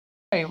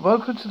Hey,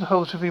 welcome to the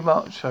Halter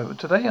Remark Show.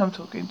 Today I'm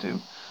talking to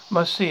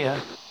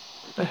Marcia.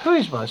 Now, who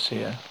is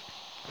Marcia?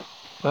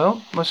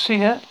 Well,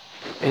 Marcia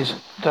does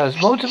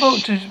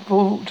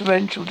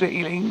multidimensional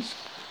healings.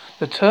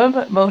 The term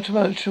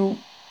multidimensional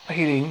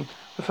healing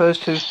refers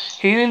to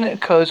healing that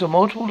occurs on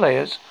multiple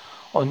layers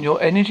on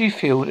your energy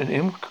field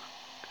and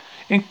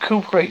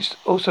incorporates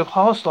also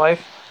past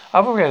life,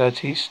 other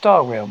realities,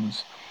 star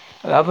realms,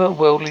 and other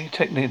worldly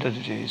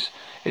technologies.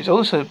 It's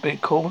also been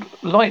called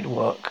light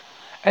work.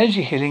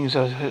 Energy healing is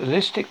a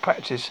holistic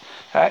practice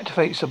that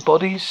activates the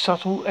body's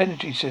subtle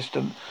energy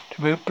system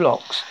to move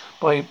blocks.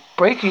 By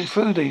breaking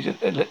through these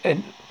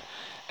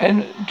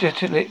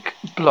energetic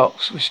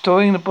blocks,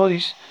 restoring the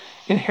body's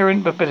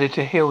inherent ability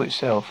to heal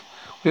itself.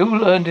 We all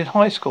learned in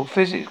high school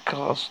physics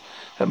class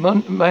that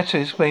matter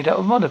is made up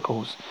of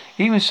molecules.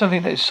 Even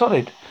something that is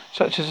solid,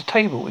 such as a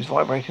table, is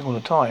vibrating all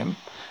the time.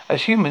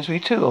 As humans, we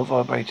too are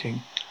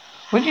vibrating.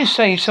 When you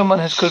say someone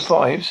has good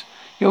vibes,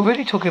 you're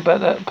really talking about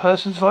that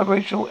person's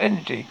vibrational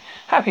energy.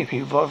 Happy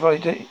people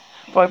vibrate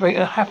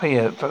at a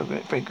happier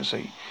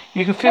frequency.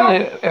 You can feel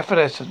their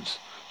effervescence.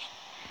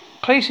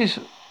 Places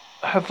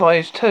have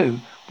vibes too.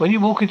 When you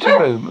walk into a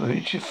room in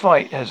which a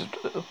fight has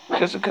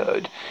just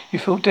occurred, you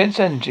feel dense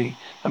energy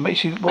that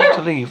makes you want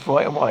to leave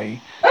right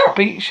away. The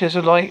beach has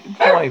a light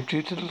vibe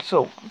due to the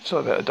salt.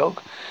 Sorry about a dog.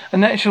 A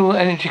natural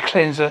energy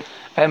cleanser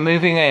and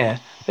moving air.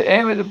 The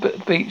air at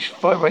the beach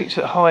vibrates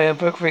at higher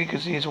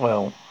frequency as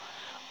well.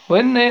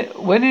 When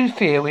in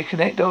fear, we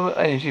connect our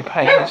energy,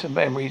 pains, and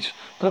memories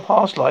from the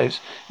past lives.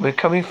 We're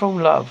coming from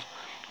love.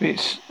 We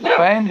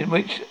expand in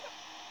which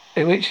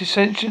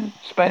ascension,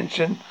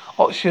 expansion,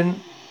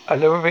 oxygen,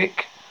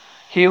 alaric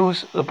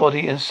heals the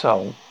body and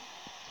soul.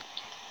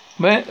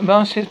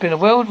 Marcia has been a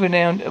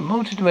world-renowned and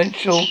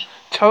multidimensional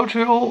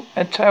total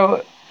and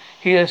tarot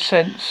healer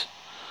since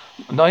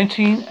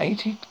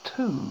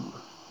 1982.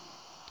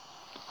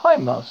 Hi,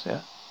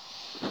 Marcia.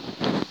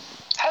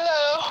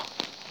 Hello.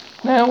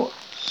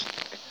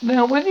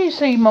 Now, when you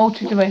say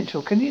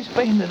multidimensional, can you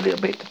explain a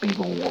little bit to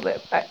people what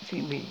that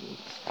actually means?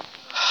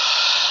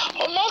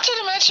 Well,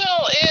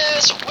 multidimensional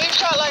is we've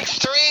got like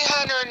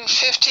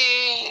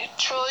 350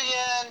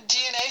 trillion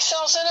DNA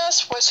cells in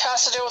us, which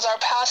has to do with our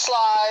past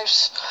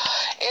lives,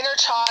 inner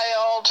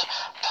child,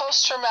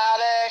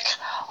 post-traumatic,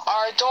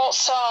 our adult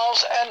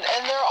selves, and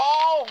they're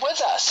all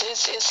with us.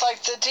 It's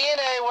like the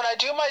DNA, when I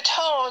do my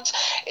tones,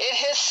 it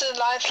hits the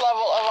ninth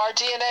level of our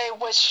DNA,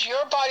 which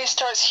your body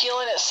starts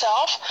healing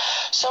itself.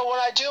 So when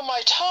I do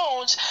my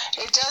tones,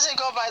 it doesn't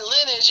go by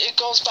lineage, it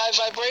goes by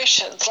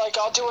vibrations. Like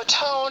I'll do a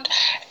tone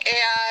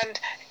and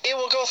it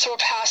will go through a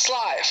past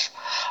life.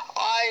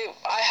 I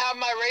have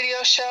my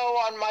radio show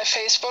on my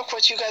Facebook,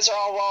 which you guys are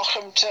all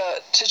welcome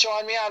to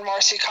join me on,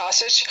 Marcy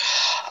Kosich.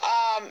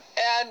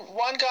 And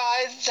one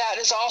guy that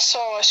is also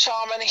a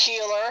shaman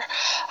healer,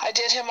 I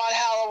did him on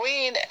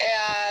Halloween,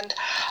 and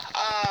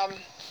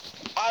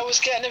I was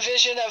getting a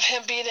vision of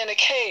him being in a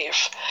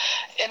cave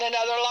in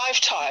another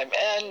lifetime,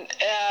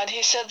 and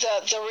he said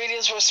that the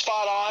readings were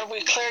spot on.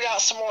 We cleared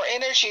out some more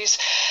energies.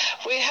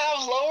 We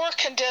have lower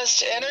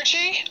condensed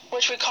energy,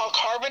 which we call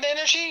carbon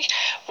energy,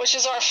 which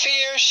is our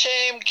fear,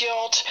 shame,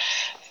 guilt,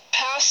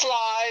 past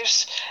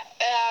lives.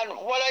 And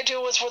what I do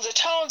with the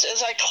tones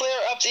is I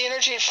clear up the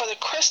energy for the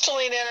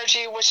crystalline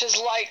energy, which is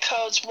light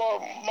codes,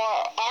 more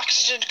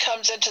oxygen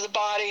comes into the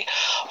body,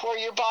 where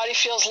your body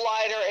feels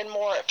lighter and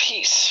more at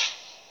peace.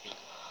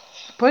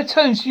 By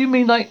tones, do you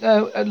mean like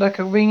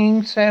a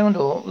ringing sound,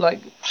 or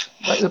like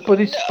the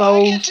Buddhist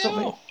bowl or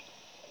something?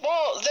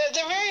 Well,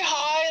 they're very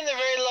high and they're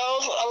very low.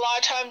 A lot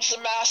of times the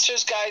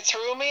masters guide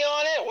through me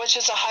on it, which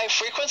is a high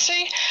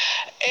frequency.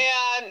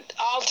 And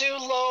I'll do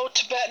low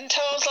Tibetan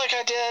tones like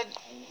I did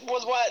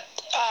with what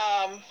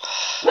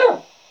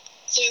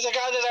the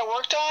guy that I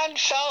worked on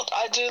felt.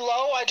 I do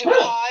low, I do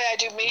high, I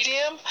do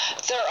medium.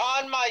 They're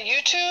on my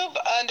YouTube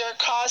under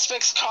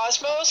Cosmics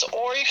Cosmos,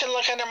 or you can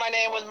look under my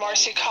name with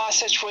Marcy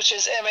Kosich, which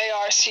is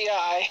Marci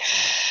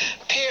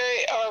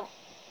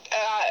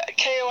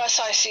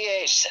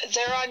Kosich.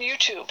 They're on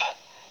YouTube.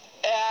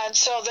 And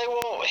so they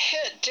will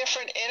hit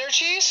different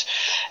energies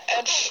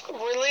and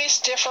release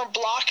different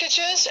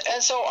blockages,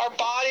 and so our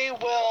body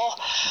will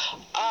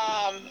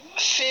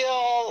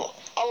feel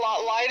a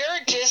lot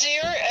lighter,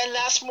 dizzier, and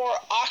that's more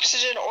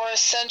oxygen or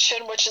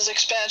ascension, which is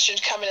expansion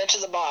coming into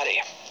the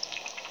body.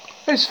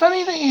 It's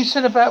funny that you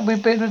said about the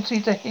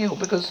ability to heal,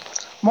 because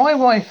my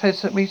wife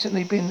has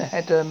recently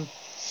had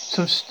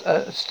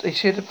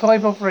she had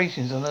 5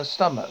 operations on her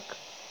stomach,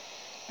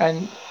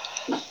 and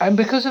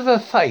because of her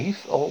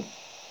faith or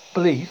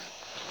belief,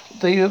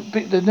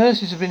 the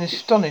nurses have been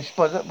astonished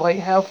by that way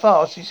how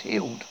fast she's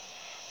healed.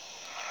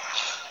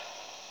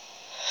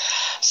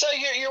 So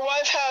your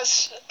wife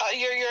has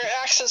your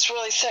accent's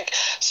really thick.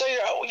 So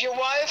your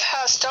wife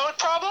has stomach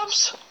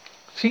problems?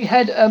 She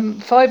had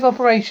 5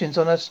 operations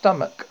on her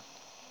stomach.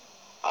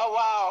 Oh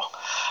wow.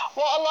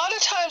 Well, a lot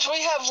of times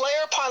we have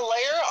layer upon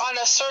layer on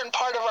a certain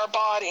part of our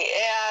body.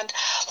 And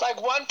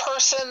like one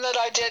person that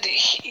I did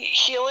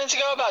healings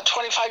ago, about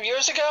 25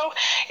 years ago,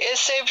 it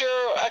saved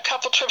her a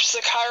couple trips to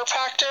the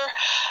chiropractor.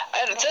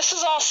 And this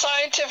is all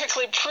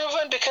scientifically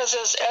proven because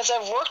as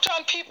I've worked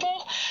on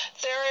people,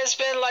 there has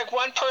been like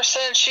one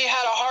person, she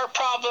had a heart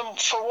problem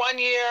for 1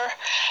 year.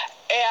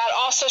 And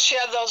also she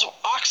had those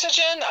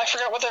oxygen, I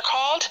forgot what they're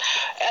called,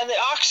 and the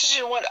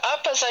oxygen went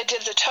up as I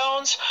did the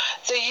tones.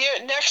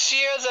 Next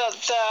year,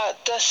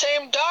 the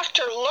same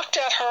doctor looked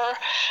at her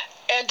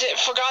and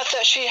forgot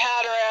that she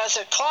had her as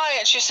a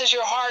client. She says,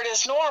 your heart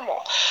is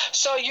normal.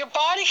 So your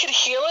body can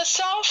heal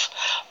itself,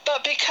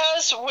 but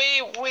because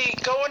we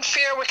go in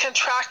fear, we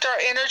contract our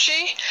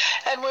energy,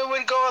 and when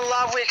we go in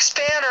love, we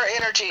expand our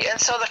energy. And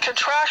so the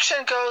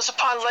contraction goes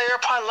upon layer,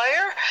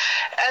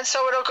 and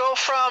so it'll go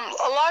from,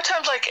 a lot of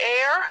times like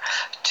air,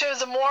 to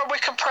the more we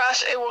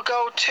compress, it will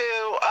go to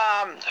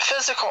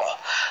physical.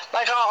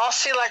 Like I'll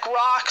see like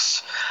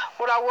rocks.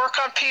 When I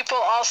work on people,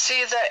 I'll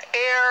see the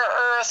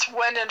air, earth,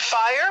 wind, and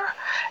fire.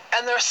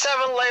 And there's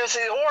 7 layers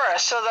of the aura.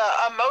 So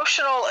the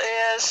emotional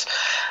is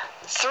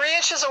 3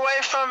 inches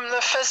away from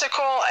the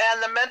physical,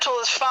 and the mental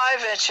is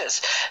 5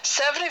 inches.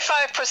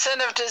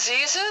 75% of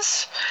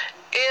diseases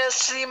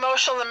is the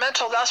emotional and the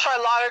mental. That's why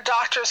a lot of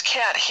doctors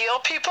can't heal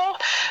people,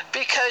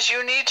 because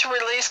you need to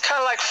release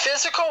kind of like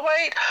physical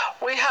weight.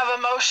 We have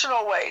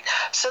emotional weight.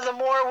 So the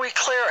more we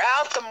clear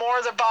out, the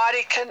more the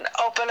body can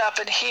open up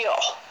and heal.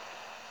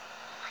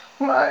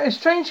 Well, it's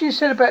strange you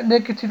said about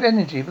negative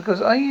energy,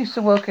 because I used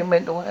to work in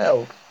mental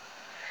health,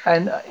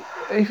 and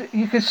if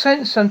you could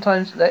sense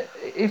sometimes that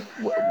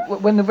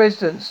when the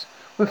residents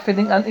were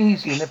feeling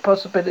uneasy and the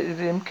possibility of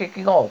them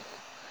kicking off,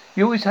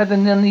 you always had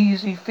an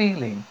uneasy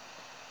feeling.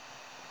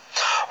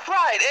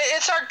 Right,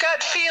 it's our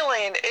gut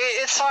feeling.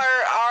 It's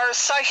our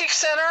psychic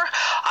center.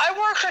 I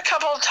worked a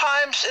couple of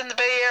times in the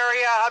Bay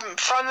Area. I'm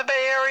from the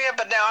Bay Area,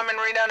 but now I'm in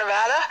Reno,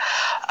 Nevada.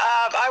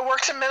 I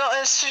worked in mental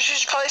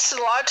institution places.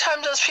 A lot of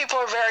times those people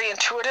are very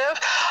intuitive.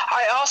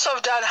 I also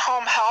have done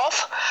home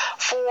health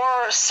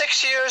for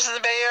 6 years in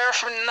the Bay Area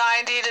from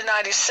 90 to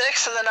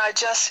 96, and then I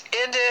just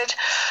ended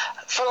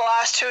for the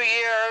last 2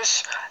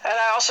 years, and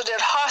I also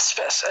did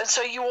hospice. And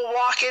so you will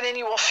walk in and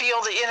you will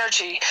feel the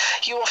energy.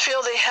 You will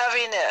feel the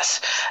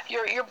heaviness.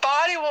 Your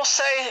body will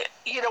say,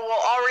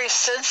 will already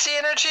sense the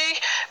energy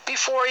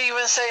before you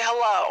even say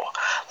hello.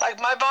 Like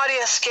my body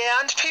has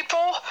scanned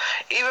people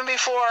even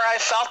before I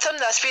felt them.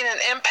 That's being an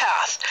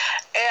empath.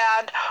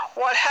 And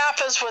what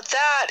happens with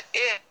that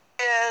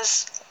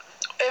is,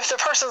 if the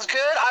person's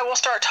good, I will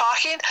start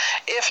talking.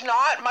 If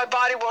not, my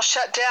body will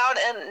shut down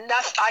and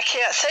I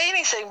can't say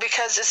anything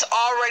because it's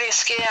already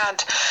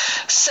scanned.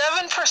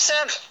 7%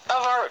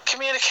 of our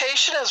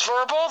communication is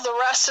verbal. The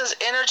rest is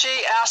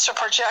energy, astral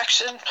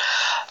projection,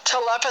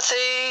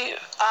 telepathy,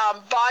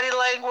 body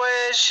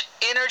language,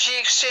 energy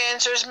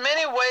exchange. There's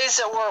many ways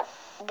that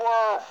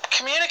we're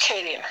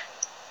communicating.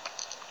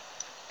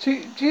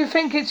 Do you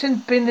think it's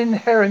been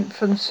inherent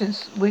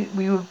since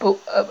we were built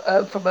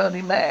from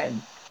early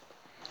man?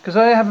 Because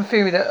I have a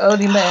theory that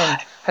early man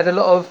had a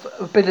lot of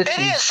abilities.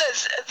 It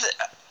is.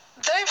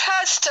 They've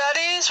had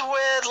studies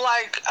with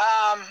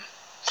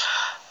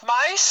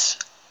mice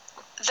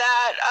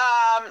that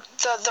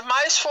the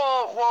mice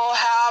will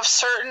have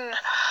certain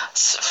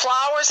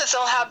flowers that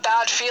they'll have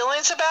bad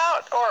feelings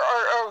about,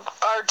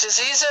 or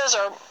diseases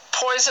or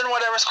poison,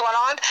 whatever's going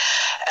on,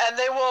 and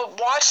they will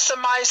watch the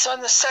mice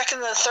on the 2nd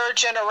and the 3rd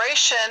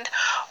generation,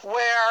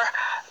 where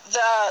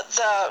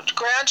the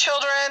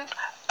grandchildren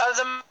of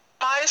the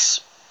mice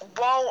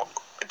won't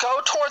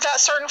go toward that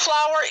certain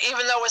flower,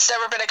 even though it's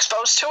never been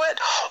exposed to it,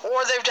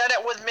 or they've done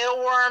it with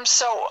mealworms.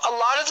 So a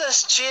lot of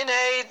this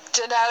DNA,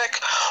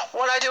 genetic,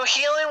 when I do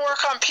healing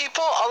work on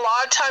people, a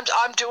lot of times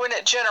I'm doing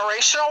it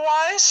generational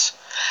wise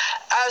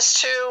as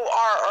to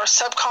our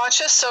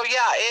subconscious. So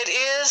yeah, it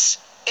is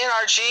in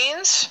our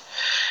genes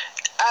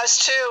as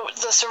to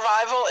the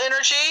survival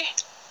energy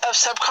of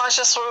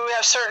subconscious, where we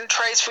have certain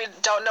traits, we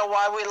don't know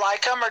why we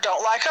like them or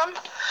don't like them.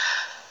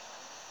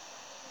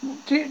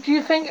 Do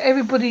you think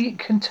everybody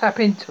can tap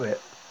into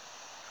it?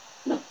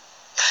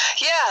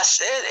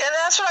 Yes, and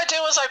that's what I do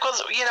is like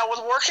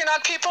with working on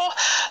people,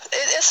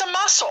 it's a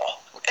muscle.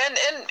 And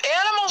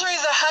animals are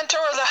either the hunter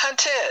or the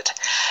hunted.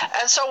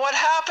 And so what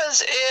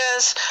happens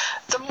is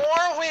the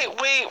more we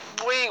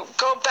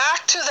go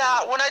back to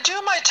that, when I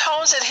do my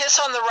tones, it hits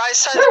on the right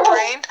side of the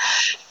brain.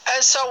 And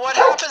so what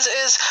happens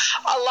is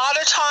a lot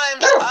of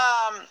times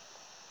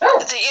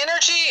the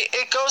energy,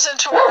 it goes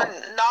into our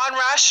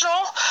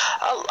non-rational.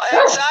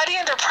 Anxiety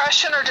and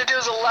depression are to do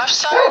the left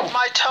side,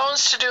 my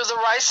tones to do the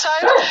right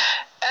side.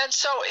 And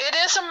so it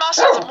is a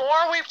muscle. The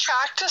more we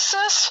practice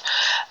this,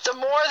 the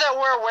more that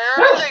we're aware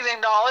of it and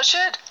acknowledge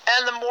it,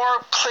 and the more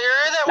clear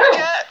that we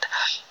get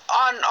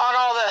on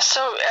all this.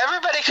 So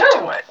everybody can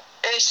do it.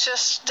 It's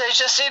just, they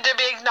just need to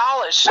be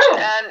acknowledged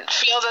and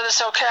feel that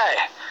it's okay.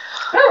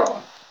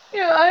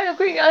 Yeah,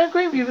 I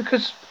agree with you,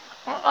 because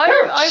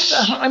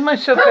I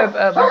myself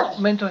have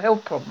mental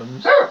health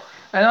problems,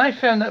 and I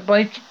found that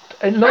by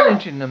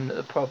acknowledging them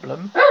the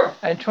problem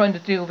and trying to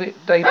deal with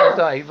it day by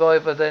day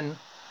rather than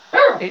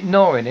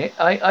ignoring it,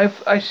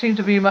 I seem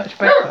to be much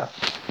better.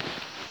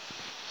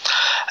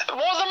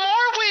 Well, the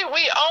more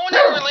we own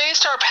and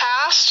release our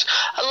past,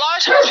 a lot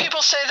of times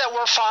people say that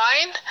we're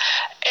fine,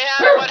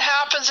 and what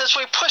happens is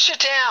we push it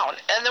down,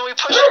 and then we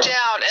push it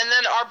down, and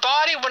then our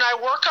body, when I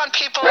work on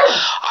people,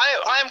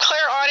 I'm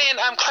clairaudient,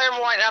 I'm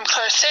clairvoyant, I'm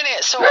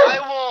clairsentient, so I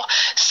will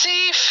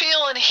see,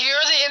 feel, and hear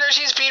the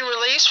energies being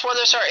released,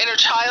 whether it's our inner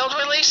child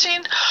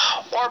releasing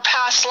or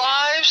past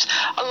lives.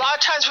 A lot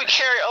of times we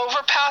carry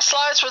over past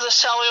lives with a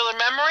cellular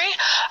memory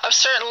of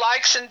certain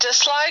likes and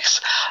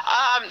dislikes.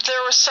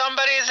 There was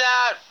somebody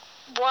that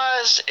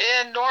was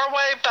in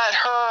Norway, but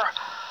her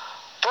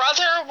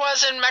brother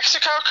was in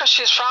Mexico because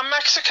she's from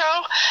Mexico,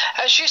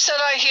 and she said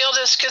I healed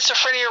his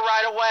schizophrenia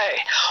right away.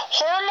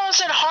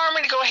 Hormones and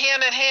harmony go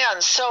hand in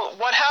hand. So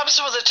what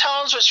happens with the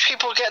tones, which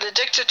people get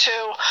addicted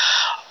to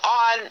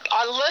on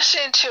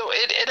listening to,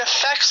 it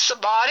affects the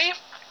body,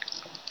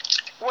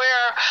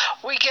 where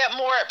we get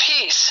more at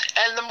peace.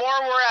 And the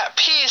more we're at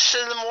peace,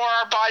 then the more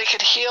our body can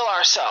heal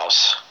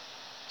ourselves.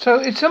 So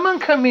if someone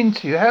come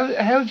into you,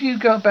 how do you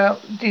go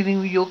about dealing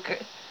with your?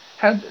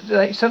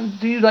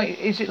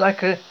 Is it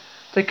like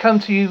they come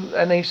to you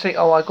and they say,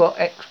 oh, I got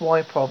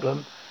XY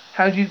problem.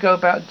 How do you go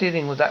about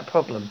dealing with that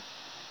problem?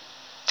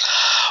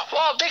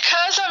 Well,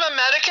 because I'm a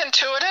medic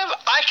intuitive,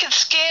 I can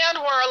scan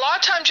where a lot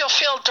of times you'll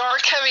feel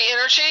dark, heavy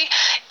energy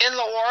in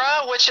the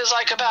aura, which is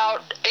like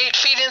about 8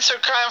 feet in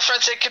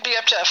circumference. It could be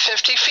up to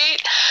 50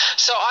 feet.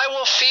 So I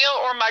will feel,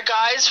 or my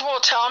guides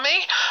will tell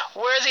me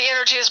where the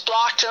energy is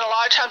blocked. And a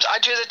lot of times I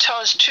do the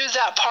tones to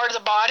that part of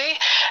the body.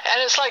 And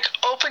it's like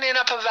opening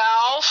up a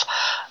valve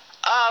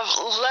of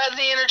letting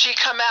the energy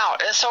come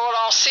out. And so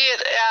I'll see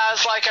it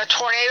as like a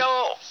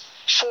tornado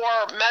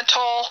for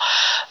mental,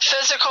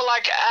 physical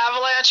like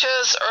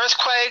avalanches,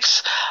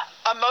 earthquakes,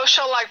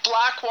 emotional like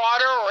black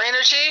water or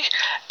energy,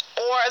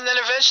 and then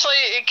eventually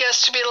it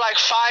gets to be like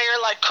fire,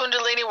 like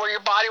kundalini, where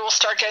your body will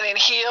start getting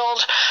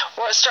healed,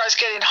 where it starts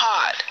getting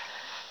hot.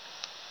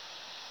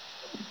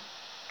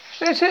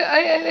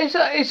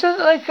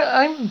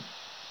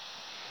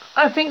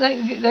 I think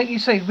like you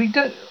say, we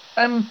don't.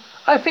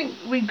 I think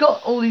we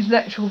got all these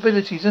natural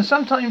abilities, and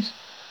sometimes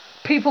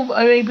people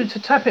are able to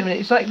tap in it.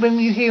 It's like when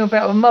you hear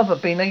about a mother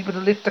being able to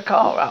lift a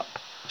car up.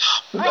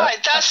 Right,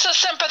 that's the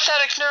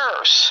sympathetic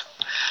nerves.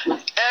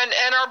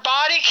 And our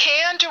body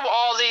can do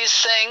all these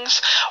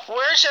things.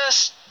 We're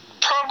just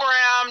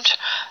programmed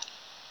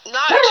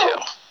not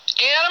to.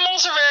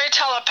 Animals are very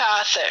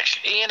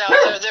telepathic,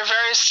 they're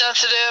very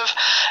sensitive,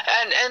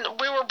 and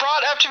we were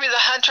brought up to be the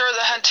hunter or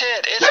the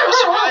hunted. It's our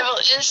survival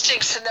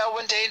instincts to know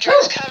when danger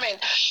is coming,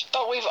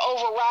 but we've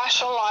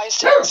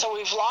over-rationalized it, so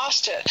we've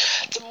lost it.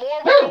 The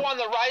more we go on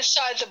the right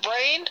side of the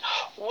brain,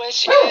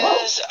 which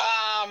is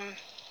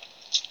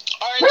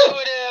our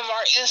intuitive,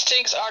 our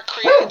instincts, our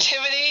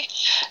creativity,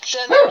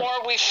 then the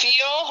more we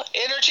feel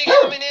energy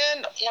coming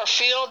in, or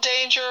feel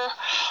danger,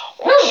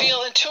 or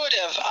feel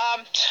intuitive.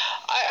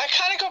 I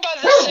kind of go by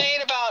the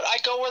saying about I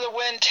go where the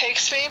wind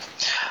takes me.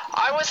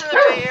 I was in the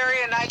Bay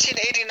Area in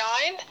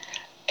 1989,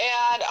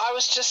 and I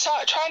was just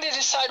trying to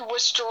decide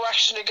which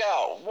direction to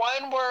go.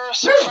 One, where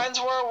some friends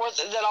were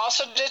that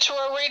also did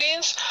tarot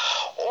readings,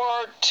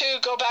 or to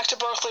go back to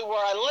Berkeley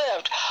where I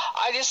lived.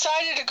 I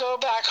decided to go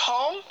back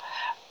home.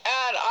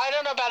 And I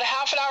don't know, about a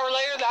half an hour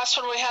later, that's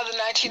when we had the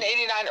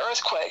 1989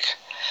 earthquake.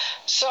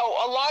 So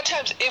a lot of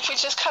times, if we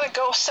just kind of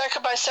go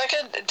second by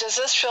second, does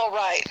this feel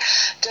right?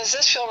 Does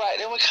this feel right?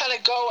 And we kind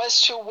of go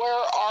as to where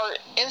our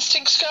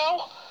instincts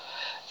go,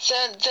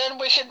 then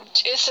we can,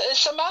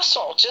 it's a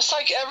muscle, just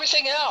like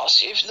everything else.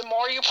 The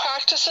more you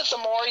practice it,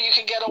 the more you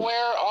can get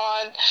aware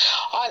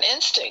on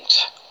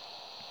instinct.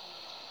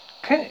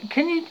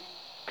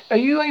 Are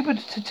you able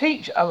to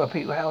teach other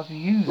people how to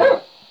use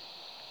it?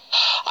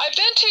 I've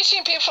been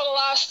teaching people for the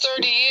last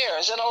 30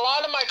 years, and a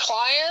lot of my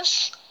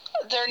clients,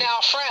 they're now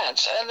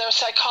friends, and they're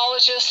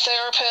psychologists,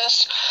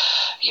 therapists.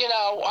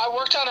 I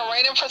worked on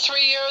Aranim for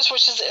 3 years,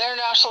 which is an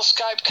international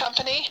Skype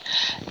company,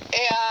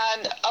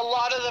 and a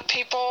lot of the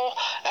people,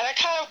 and I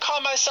kind of call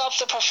myself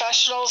the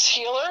professionals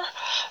healer,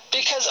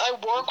 because I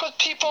work with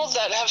people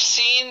that have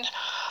seen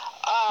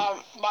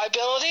my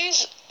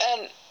abilities,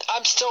 and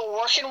I'm still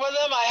working with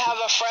them. I have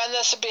a friend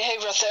that's a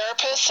behavioral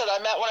therapist that I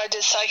met when I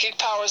did Psychic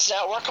Powers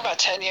Network about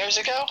 10 years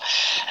ago,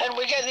 and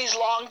we get these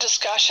long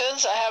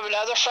discussions. I have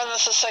another friend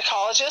that's a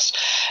psychologist,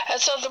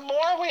 and so the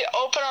more we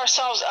open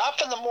ourselves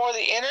up and the more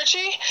the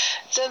energy,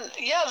 then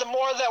the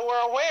more that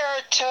we're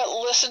aware to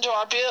listen to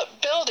our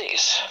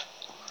abilities.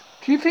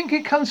 Do you think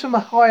it comes from a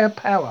higher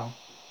power?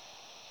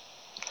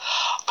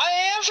 I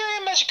am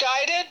very much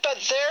guided, but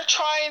they're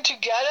trying to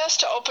get us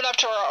to open up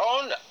to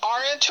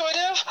our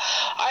intuitive.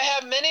 I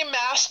have many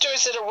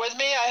masters that are with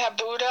me. I have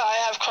Buddha, I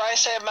have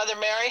Christ, I have Mother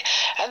Mary,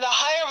 and the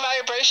higher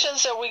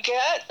vibrations that we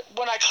get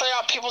when I clear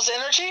out people's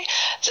energy,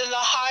 then the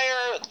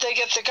higher they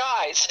get the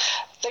guides.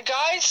 The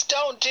guides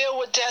don't deal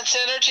with dense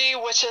energy,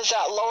 which is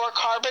that lower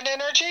carbon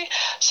energy,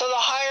 so the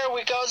higher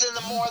we go, then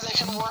the more they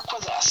can work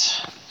with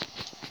us.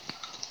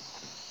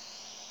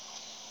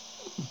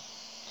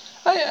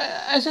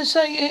 As I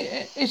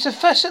say, it's a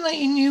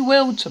fascinating new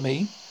world to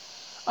me.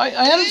 I It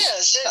understand.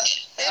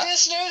 is. It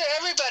is new to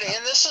everybody,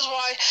 and this is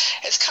why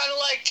it's kind of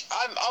like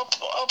I'm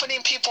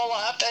opening people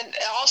up. And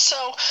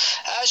also,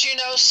 as you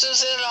know,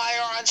 Susan and I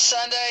are on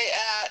Sunday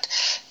at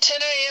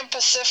 10 a.m.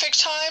 Pacific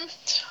time,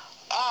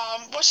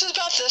 which is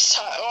about this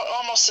time, or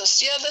almost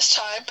this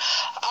time,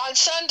 on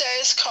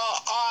Sundays,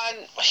 on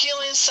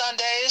Healing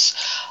Sundays.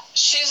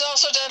 She's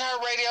also done her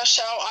radio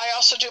show. I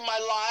also do my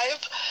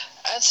live,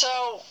 and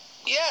so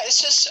yeah,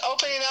 it's just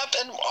opening up,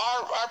 and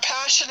our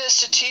passion is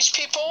to teach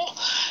people,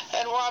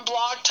 and we're on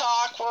Blog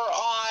Talk, we're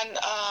on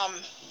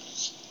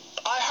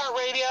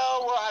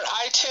iHeartRadio, we're on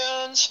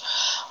iTunes,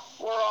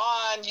 we're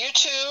on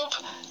YouTube,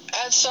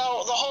 and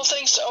so the whole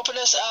thing's to open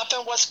us up.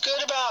 And what's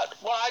good about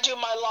when I do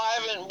my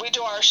live and we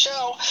do our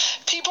show,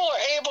 people are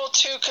able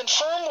to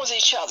confirm with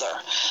each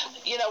other.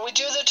 You know, we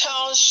do the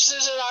tones.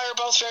 Susan and I are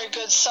both very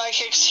good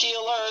psychics,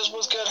 healers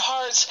with good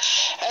hearts,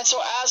 and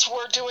so as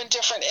we're doing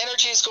different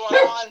energies going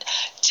on,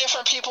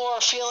 different people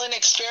are feeling,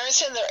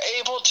 experiencing, they're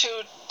able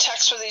to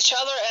text with each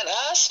other and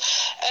us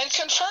and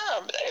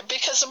confirm,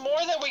 because the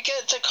more that we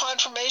get the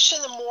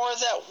confirmation, the more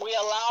that we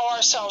allow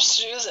ourselves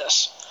to do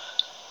this.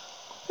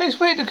 It's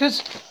weird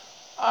because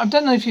I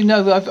don't know if you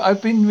know,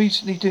 I've been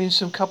recently doing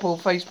some couple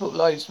of Facebook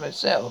lives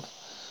myself.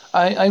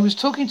 I was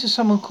talking to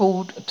someone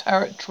called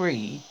Tarot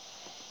Tree,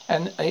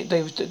 and they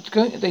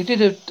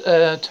did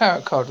a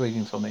tarot card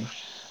reading for me,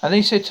 and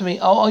they said to me,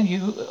 "Oh,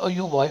 are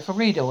your wife a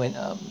reader?" I went,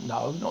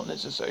 "No, not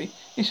necessarily."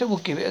 He said, "Well,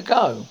 give it a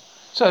go."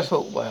 So I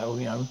thought, well,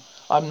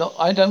 I'm not.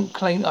 I don't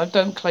claim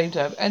to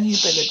have any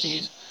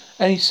abilities,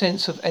 any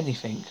sense of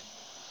anything.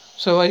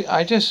 So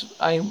as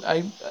I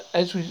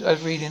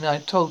was reading, I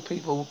told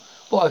people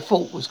what I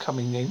thought was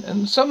coming in,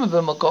 and some of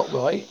them I got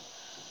right.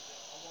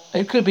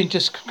 It could have been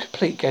just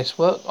complete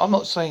guesswork. I'm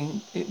not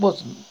saying it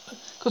wasn't,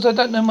 because I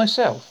don't know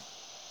myself.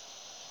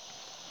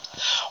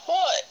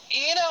 Well,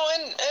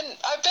 and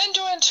I've been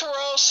doing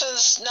tarot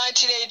since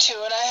 1982,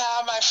 and I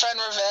have my friend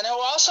Raven, who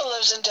also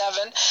lives in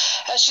Devon,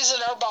 and she's an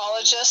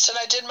herbologist, and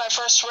I did my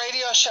first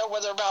radio show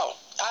with her about,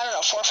 I don't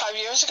know, 4 or 5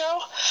 years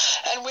ago,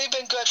 and we've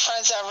been good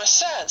friends ever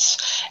since.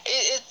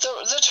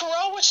 The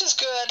tarot, which is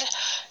good,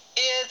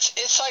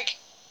 it's like,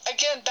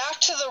 again, back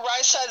to the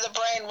right side of the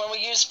brain. When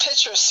we use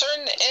pictures,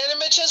 certain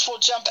images will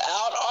jump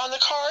out on the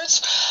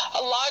cards.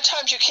 A lot of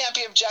times you can't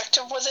be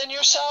objective within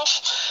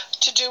yourself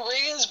to do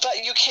readings,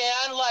 but you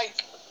can,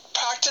 like,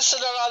 practice it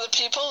on other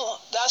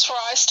people. That's where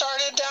I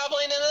started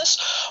dabbling in this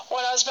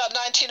when I was about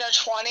 19 or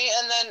 20,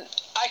 and then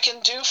I can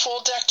do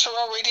full deck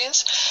tarot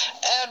readings.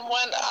 And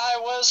when I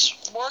was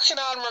working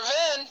on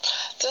Raven,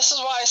 this is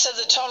why I said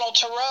the tonal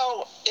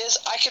tarot is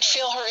I could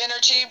feel her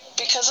energy,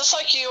 because it's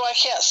like you, I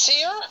can't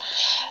see her.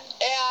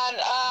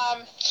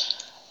 And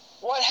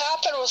what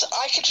happened was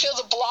I could feel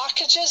the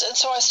blockages, and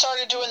so I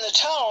started doing the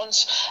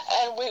tones,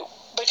 and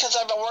because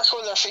I've been working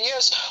with her for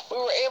years, we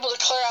were able to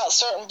clear out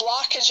certain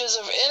blockages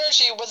of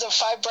energy where the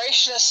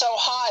vibration is so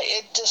high,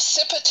 it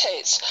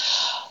dissipates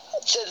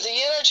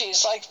the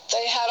energies. Like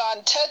they had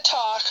on TED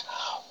Talk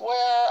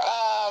where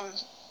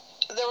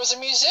there was a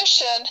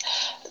musician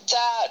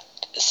that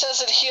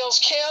says it heals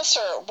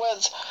cancer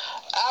with,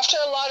 after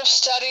a lot of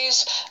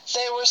studies,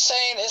 they were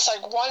saying it's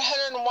like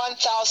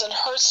 101,000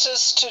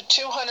 hertzes to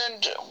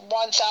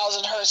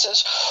 201,000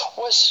 hertzes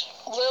was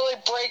literally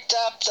break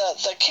up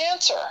the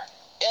cancer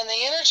and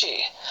the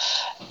energy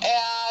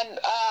and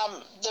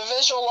the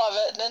visual of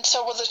it. And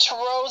so with the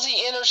tarot,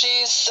 the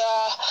energies,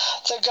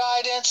 the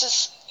guidance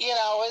is,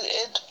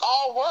 it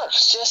all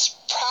works.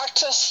 Just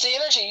practice the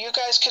energy. You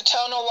guys could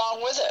tone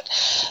along with it.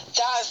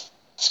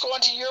 That's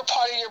going to your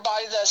part of your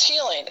body that's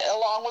healing,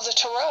 along with the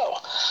tarot.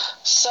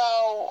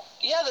 So,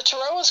 yeah, the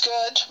tarot is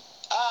good.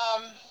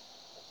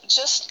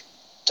 Just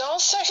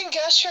don't second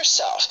guess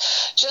yourself.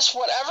 Just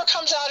whatever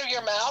comes out of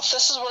your mouth.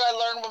 This is what I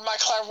learned with my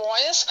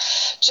clairvoyance.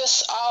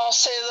 I'll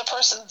say to the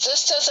person,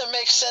 this doesn't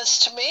make sense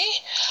to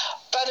me,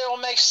 but it will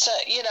make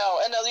sense,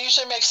 and it'll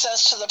usually make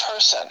sense to the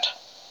person.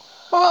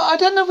 Well, I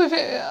don't know if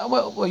it.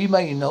 Well, you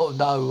may not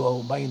know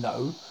or may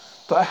know,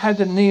 but I had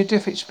a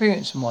near-death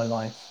experience in my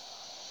life,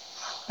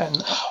 and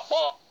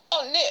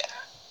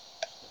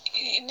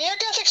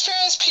near-death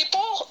experience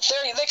people,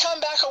 they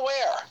come back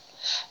aware.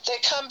 They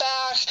come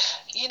back,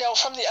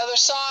 from the other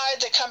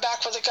side. They come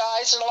back with the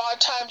guides, and a lot of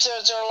times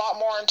they're a lot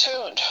more in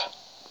tune.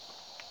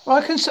 Well,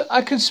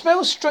 I can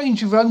smell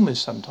strange aromas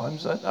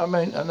sometimes. I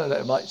mean, I know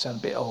that might sound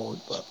a bit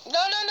odd, but no.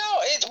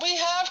 We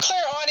have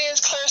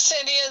clairaudience,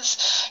 clairsentience,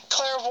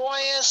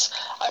 clairvoyance.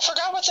 I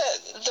forgot what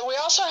we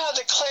also have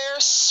the clair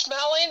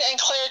smelling and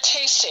clair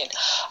tasting.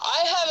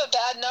 I have a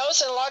bad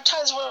nose, and a lot of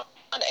times when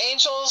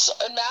angels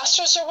and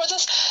masters are with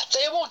us,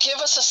 they will give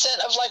us a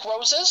scent of like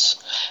roses.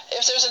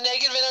 If there's a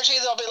negative energy,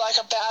 there'll be like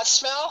a bad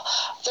smell.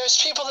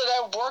 There's people that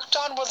I've worked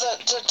on with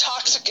the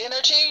toxic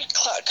energy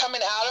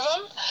coming out of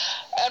them,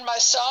 and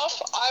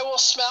myself, I will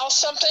smell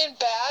something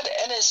bad,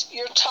 and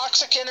your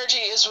toxic energy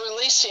is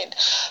releasing.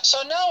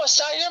 So no, it's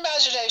not your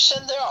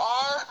imagination. There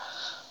are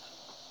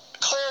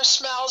clear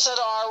smells that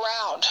are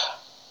around.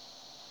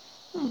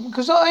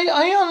 Because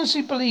I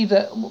honestly believe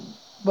that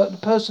but the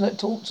person that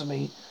talked to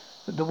me,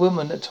 the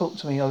woman that talked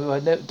to me,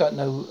 don't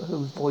know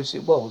whose voice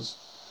it was,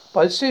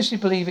 but I seriously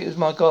believe it was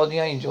my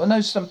guardian angel. I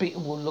know some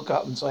people will look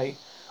up and say,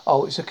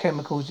 "Oh, it's the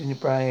chemicals in your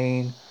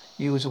brain.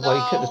 You was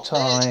awake at the No,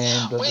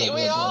 time." Blah blah we blah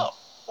we blah. all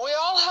we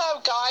all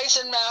have guides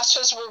and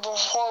masters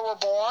before we're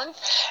born,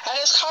 and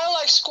it's kind of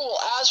like school.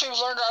 As we've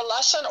learned our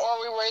lesson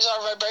or we raise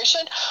our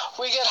vibration,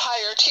 we get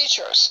higher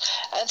teachers.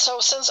 And so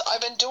since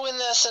I've been doing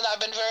this and I've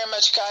been very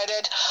much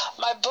guided,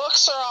 my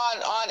books are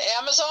on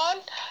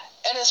Amazon,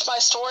 and it's my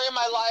story of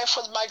my life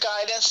with my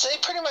guidance. They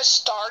pretty much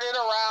started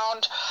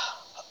around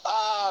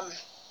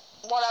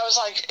when I was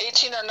like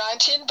 18 or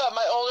 19, but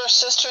my older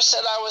sister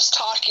said I was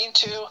talking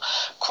to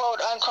quote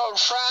unquote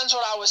friends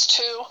when I was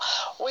 2.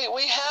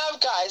 We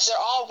have guys, they're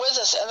all with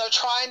us and they're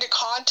trying to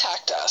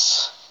contact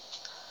us.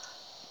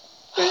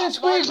 It's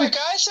weird. My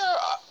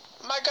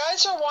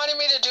guys are wanting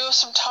me to do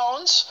some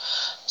tones,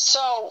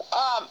 so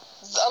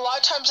a lot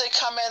of times they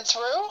come in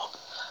through.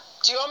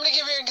 Do you want me to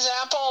give you an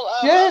example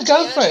of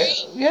go the for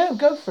energy? it. Yeah,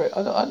 go for it.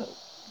 I don't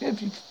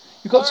if you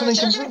got something.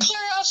 They're going to clear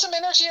out some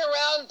energy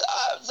around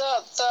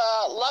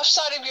the left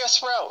side of your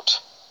throat.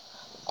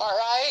 All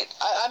right?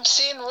 I'm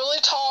seeing really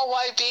tall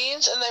white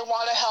beings, and they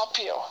want to help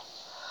you.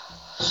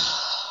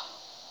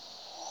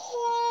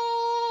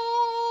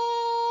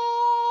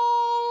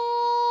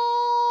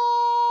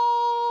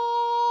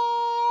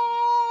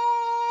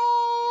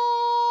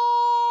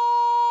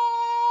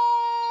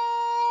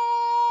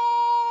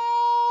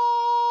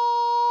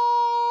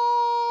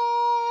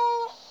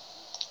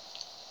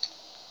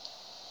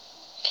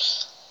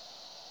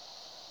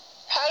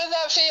 How did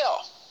that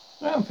feel?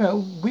 That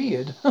felt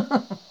weird.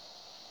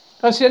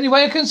 That's the only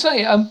way I can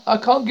say it. I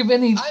can't give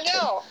any. I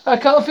know. I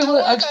can't feel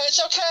that.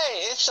 It's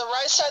okay. It's the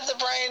right side of the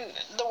brain,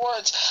 the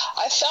words.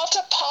 I felt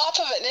a pop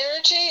of an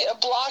energy, a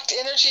blocked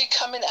energy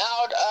coming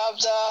out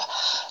of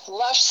the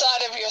left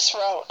side of your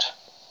throat.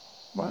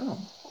 Wow.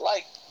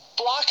 Like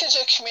blockage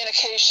of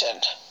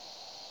communication.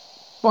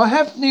 Well, I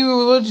have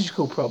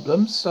neurological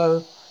problems,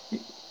 so.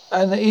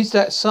 And it is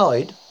that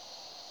side.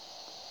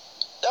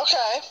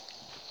 Okay.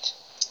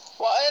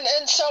 Well,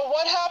 and so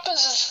what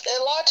happens is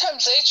a lot of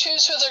times they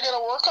choose who they're going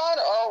to work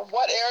on or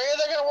what area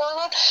they're going to work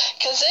on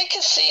because they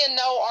can see and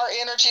know our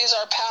energies,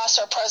 our past,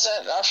 our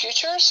present, our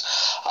futures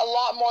a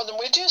lot more than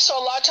we do. So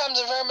a lot of times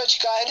they're very much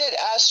guided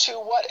as to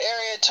what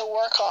area to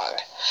work on.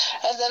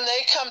 And then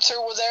they come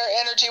through with their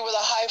energy with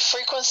a high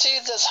frequency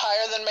that's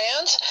higher than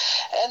man's.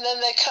 And then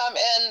they come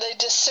and they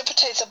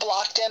dissipate the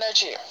blocked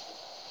energy.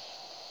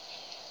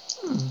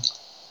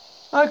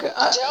 Okay.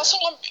 They also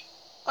want...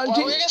 What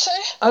were you going to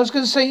say? I was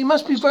going to say, you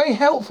must be very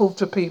helpful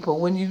to people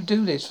when you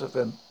do this for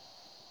them.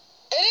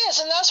 It is,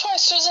 and that's why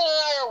Susan and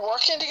I are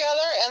working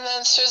together, and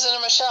then Susan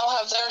and Michelle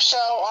have their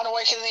show on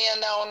Awakening the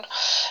Unknown,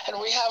 and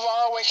we have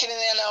our Awakening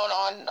the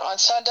Unknown on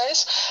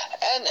Sundays,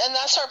 and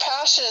that's our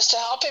passion, is to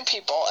helping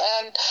people,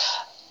 and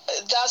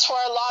that's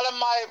where a lot of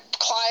my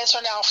clients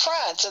are now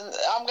friends, and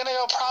I'm going to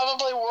go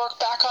probably work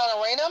back on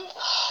Arenum,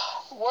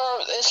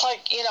 where it's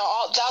like,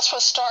 that's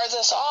what started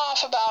this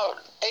off about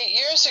 8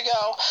 years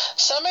ago.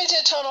 Somebody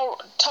did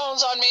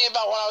tones on me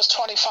about when I was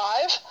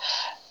 25,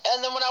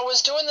 and then when I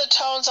was doing the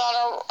tones on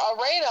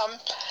Arenum,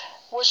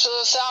 which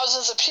was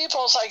thousands of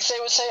people, it's like they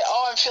would say,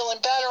 "Oh, I'm feeling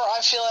better,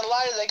 I'm feeling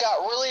lighter." They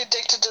got really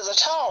addicted to the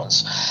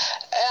tones.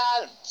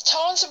 And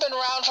tones have been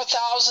around for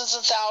thousands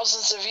and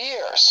thousands of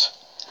years.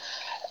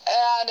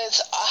 And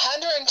it's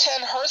 110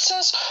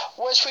 hertzes,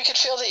 which we could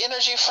feel the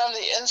energy from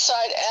the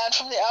inside and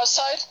from the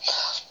outside.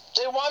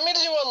 They want me to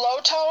do a low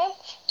tone,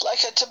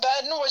 like a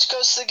Tibetan, which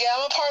goes to the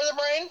gamma part of the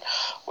brain,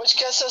 which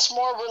gets us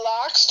more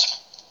relaxed.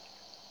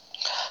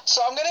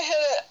 So I'm going to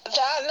hit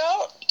that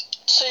note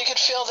so you could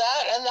feel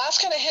that, and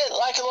that's going to hit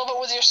like a little bit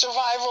with your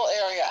survival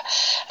area.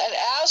 And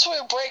as we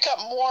break up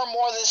more and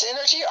more of this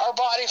energy, our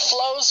body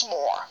flows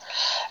more.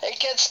 It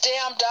gets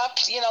dammed up,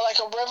 like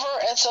a river,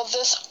 and so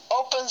this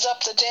opens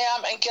up the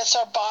dam and gets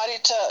our body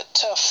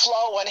to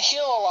flow and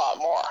heal a lot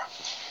more.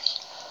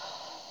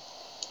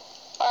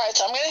 All right,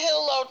 so I'm going to hit a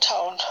low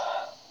tone.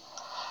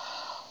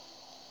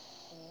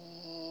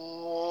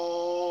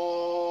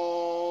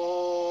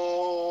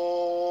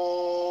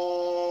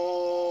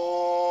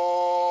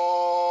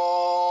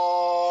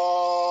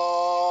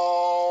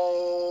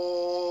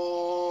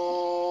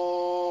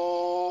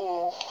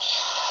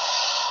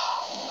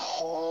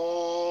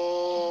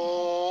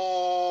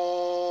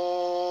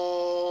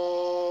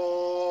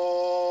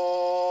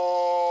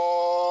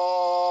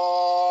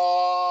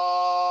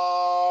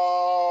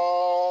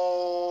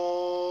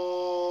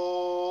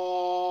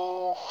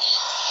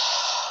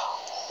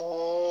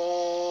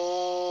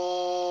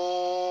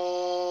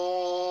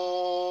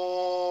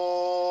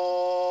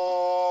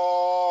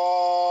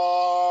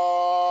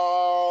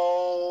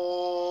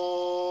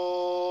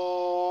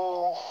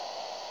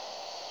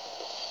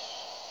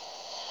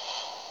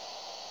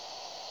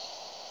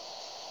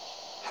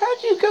 How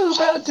do you go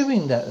about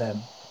doing that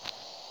then?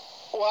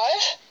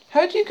 What?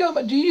 How do you go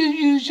about? Do you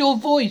use your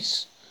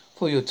voice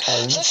for your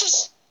tones? This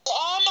is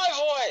all my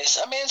voice.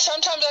 I mean,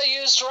 sometimes I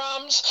use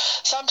drums.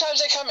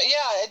 Sometimes I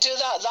do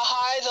the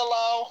high, the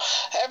low.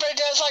 Everybody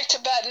does like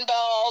Tibetan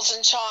bells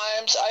and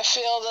chimes. I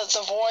feel that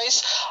the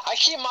voice, I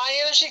keep my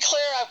energy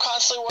clear. I'm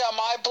constantly working on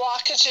my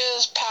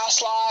blockages,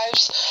 past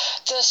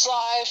lives, this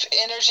life,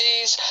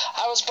 energies.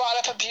 I was brought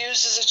up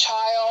abused as a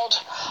child,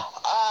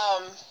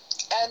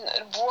 and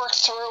worked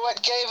through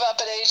it, gave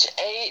up at age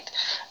 8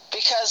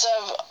 because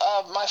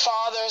of my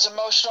father's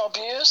emotional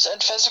abuse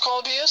and physical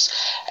abuse,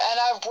 and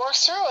I've worked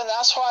through, and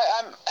that's why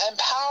I'm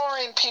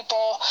empowering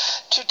people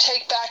to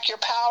take back your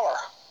power.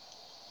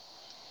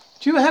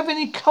 Do you have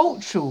any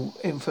cultural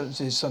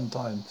influences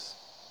sometimes?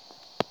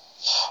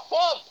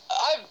 Well,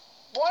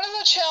 one of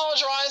the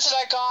challenge rides that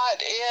I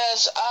got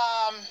is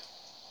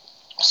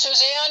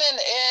Suzanne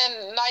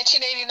in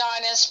 1989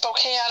 in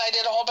Spokane. I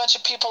did a whole bunch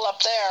of people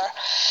up there.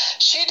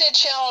 She did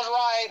challenge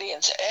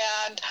writings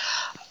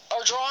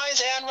or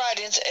drawings and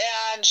writings,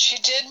 and she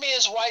did me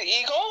as White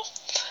Eagle.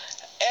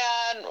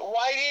 And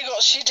White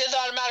Eagle, she did the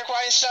automatic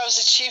writing, so I was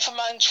the chief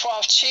among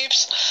 12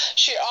 chiefs.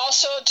 She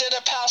also did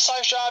a past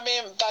life job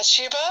named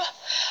Bathsheba.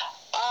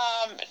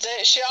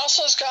 She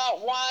also has got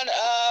one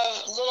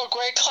of Little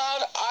Gray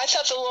Cloud. I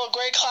thought the Little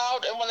Gray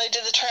Cloud, and when they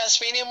did the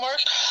transmedium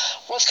work,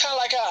 was kind of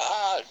like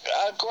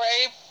a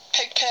gray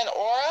pigpen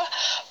aura,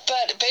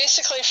 but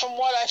basically from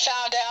what I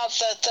found out,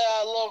 that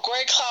the Little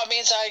Gray Cloud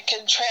means I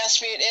can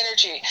transmute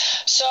energy.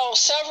 So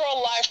several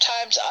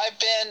lifetimes I've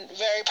been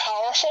very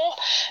powerful,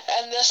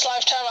 and this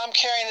lifetime I'm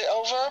carrying it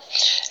over.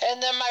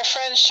 And then my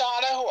friend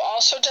Shauna, who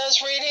also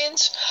does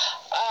readings,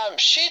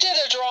 she did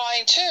a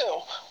drawing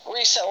too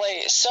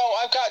recently. So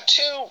I've got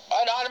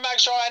an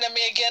automatic drawing of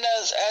me again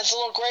as a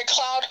Little Gray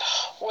Cloud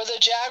with a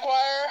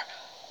jaguar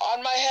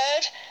on my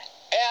head,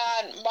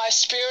 and my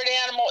spirit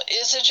animal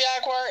is a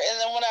jaguar. And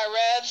then when I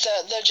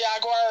read, the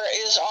jaguar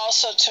is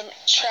also to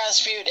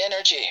transmute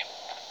energy.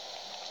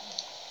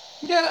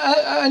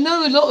 Yeah, I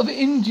know a lot of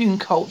Indian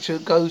culture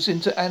goes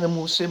into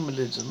animal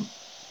symbolism.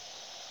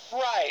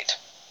 Right.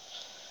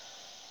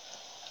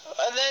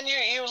 And then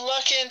you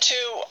look into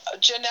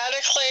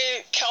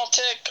genetically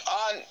Celtic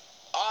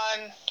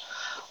on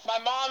my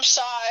mom's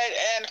side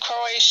and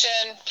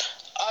Croatian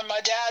on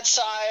my dad's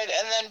side,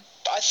 and then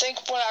I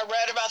think when I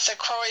read about the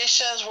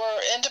Croatians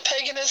were into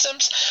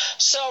paganisms.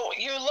 So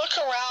you look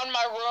around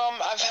my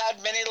room, I've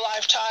had many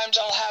lifetimes.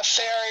 I'll have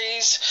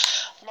fairies,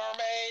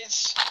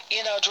 mermaids,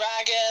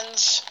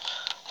 dragons.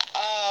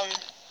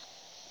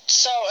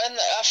 And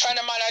a friend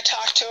of mine I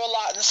talk to a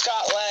lot in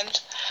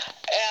Scotland,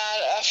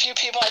 and a few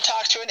people I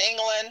talk to in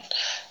England,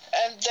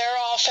 and they're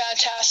all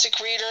fantastic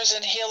readers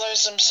and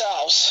healers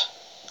themselves.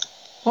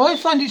 Well, I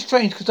find it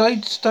strange because I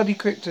study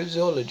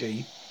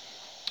cryptozoology,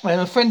 and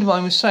a friend of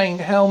mine was saying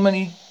how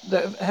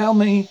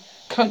many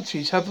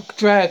countries have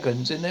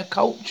dragons in their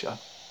culture.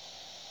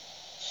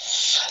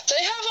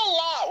 They have a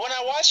lot. When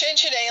I watch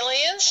Ancient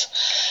Aliens,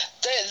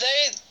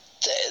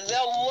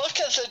 they'll look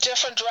at the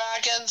different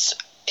dragons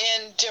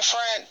in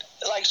different,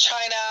 like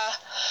China,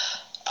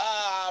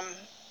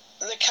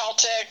 the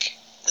Celtic.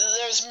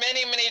 There's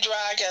many, many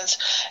dragons.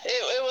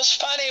 It was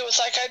funny. It was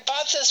like I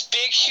bought this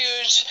big,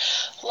 huge,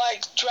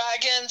 like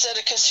dragons at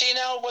a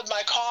casino with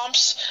my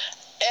comps,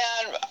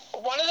 and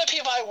one of the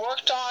people I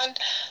worked on,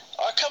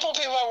 or a couple of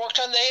people I worked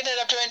on, they ended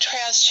up doing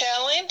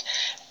trans-channeling,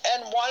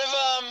 and one of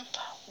them,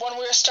 when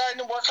we were starting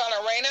to work on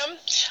Aranum,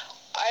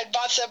 I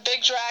bought the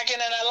big dragon,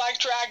 and I like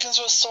dragons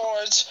with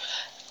swords,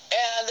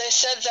 and they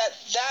said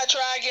that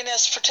dragon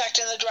is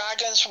protecting the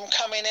dragons from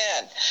coming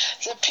in.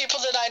 The people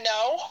that I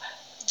know,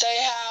 they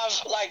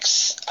have, like,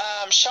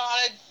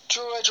 Shauna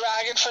drew a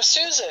dragon for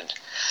Susan.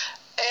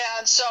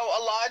 And so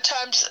a lot of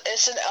times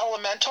it's an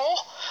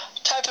elemental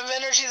type of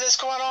energy that's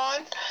going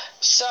on.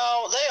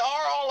 So they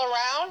are all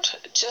around,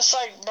 just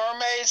like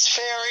mermaids,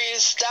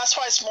 fairies. That's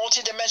why it's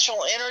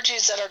multidimensional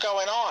energies that are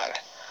going on.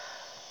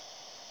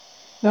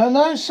 Now, I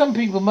know some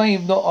people may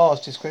have not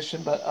asked this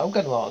question, but I'm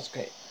going to ask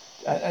it.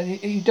 And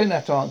you don't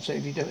have to answer it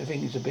if you don't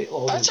think it's a bit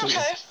odd. That's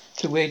okay.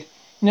 Too weird.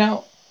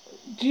 Now,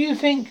 do you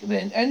think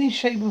that in any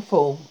shape or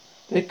form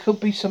there could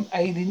be some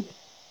alien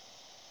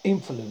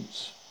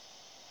influence?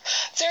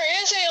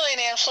 There is alien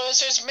influence.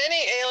 There's many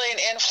alien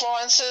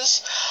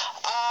influences.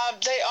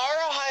 They are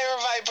a higher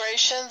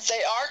vibration.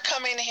 They are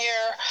coming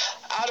here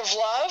out of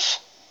love.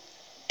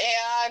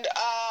 And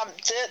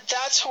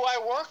that's who I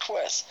worked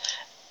with.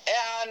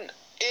 And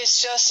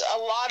it's just a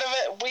lot of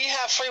it. We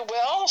have free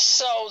will,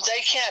 so they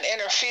can't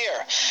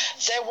interfere.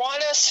 They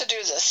want us to do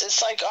this.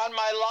 It's like on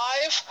my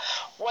live,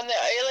 when the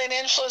alien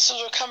influences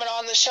were coming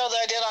on the show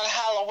that I did on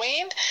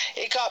Halloween,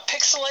 it got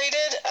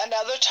pixelated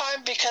another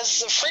time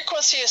because the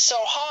frequency is so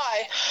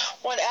high.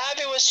 When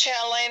Abby was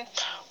channeling,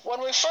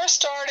 when we first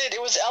started,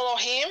 it was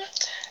Elohim.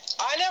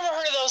 I never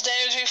heard of those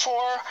names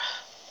before,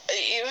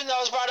 even though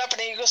I was brought up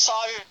in a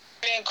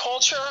Yugoslavian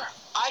culture.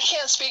 I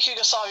can't speak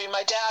Yugoslavian.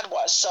 My dad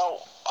was,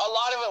 so a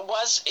lot of it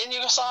was in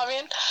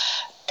Yugoslavian.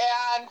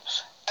 And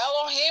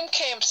Elohim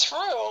came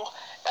through,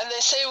 and they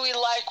say, we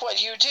like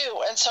what you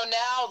do. And so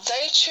now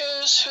they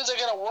choose who they're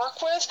going to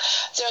work with.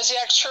 There's the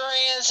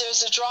Acturians,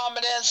 there's the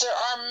Andromedans. There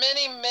are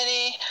many,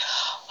 many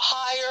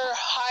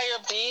higher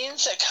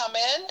beings that come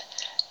in,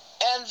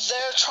 and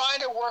they're trying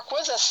to work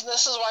with us. And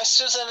this is why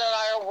Susan and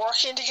I are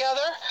working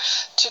together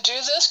to do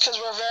this, because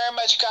we're very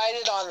much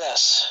guided on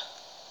this.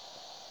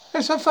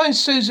 Yes, I find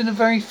Susan a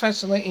very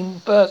fascinating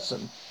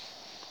person.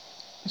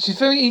 She's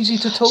very easy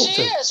to talk to.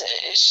 She is.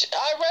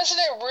 I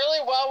resonate really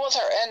well with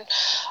her, and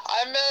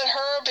I met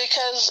her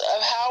because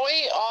of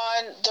Howie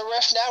on the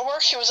Rift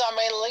Network. He was on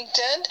my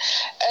LinkedIn,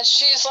 and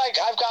she's like,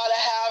 I've got to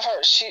have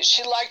her.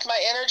 She liked my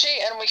energy,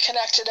 and we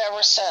connected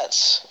ever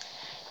since.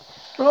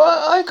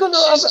 Well,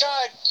 she's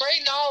got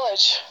great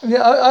knowledge.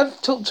 Yeah, I've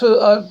talked to her.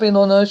 I've been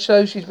on her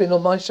show. She's been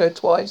on my show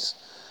twice,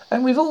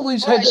 and we've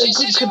always had a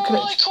good connection.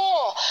 Really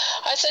cool.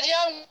 I said,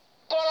 yeah, I'm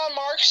going on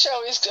Mark's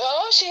show. He's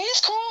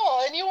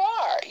cool, and you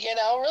are.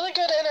 Really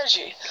good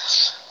energy.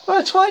 Well,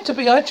 I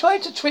try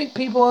to treat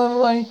people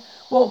how I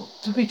want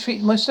to be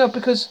treated myself,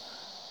 because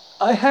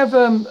I have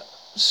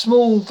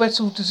small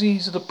vessel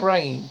disease of the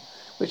brain,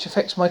 which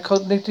affects my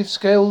cognitive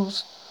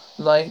skills,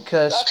 like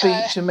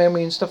speech and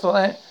memory and stuff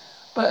like that.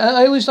 But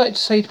I always like to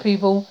say to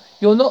people,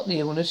 you're not the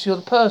illness, you're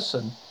the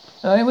person.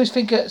 And I always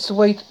think that's the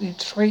way you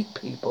treat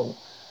people.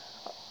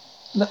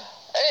 No.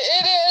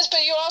 It is,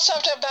 but you also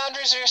have to have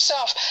boundaries of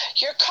yourself.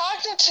 Your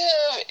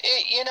cognitive,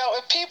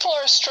 if people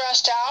are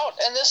stressed out,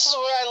 and this is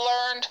what I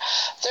learned,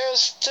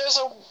 there's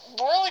a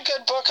really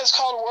good book. It's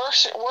called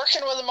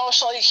Working with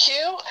Emotional EQ,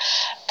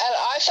 and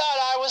I thought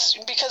I was,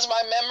 because of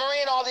my memory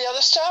and all the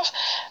other stuff,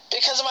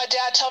 because my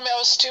dad told me I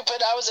was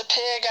stupid, I was a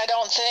pig, I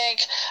don't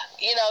think,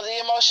 the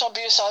emotional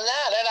abuse on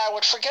that, and I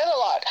would forget a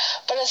lot.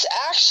 But it's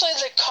actually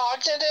the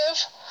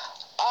cognitive,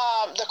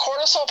 the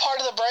cortisol part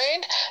of the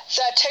brain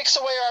that takes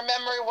away our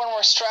memory when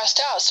we're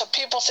stressed out. So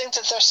people think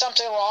that there's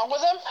something wrong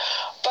with them,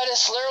 but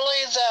it's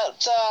literally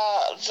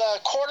the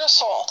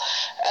cortisol.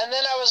 And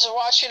then I was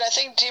watching, I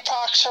think,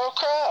 Deepak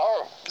Chopra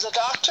or the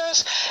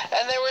doctors,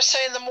 and they were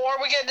saying the more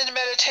we get into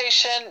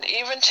meditation,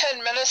 even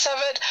 10 minutes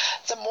of it,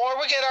 the more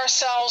we get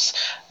ourselves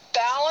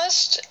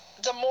balanced,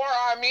 the more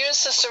our immune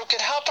system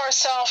can help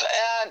ourselves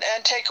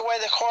and take away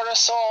the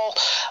cortisol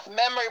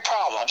memory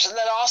problems. And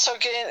that also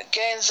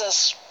gains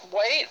us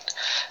weight.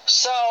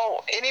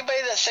 So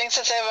anybody that thinks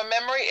that they have a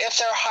memory, if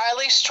they're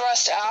highly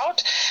stressed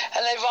out,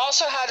 and they've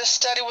also had a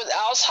study with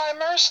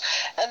Alzheimer's,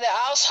 and the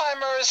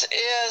Alzheimer's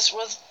is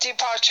with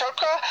Deepak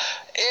Chopra,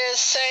 is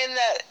saying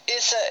that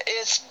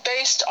it's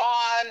based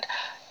on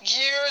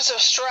years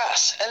of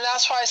stress. And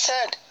that's why I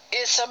said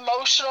it's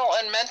emotional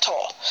and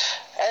mental.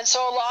 And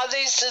so a lot of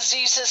these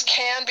diseases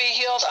can be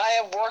healed. I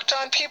have worked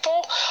on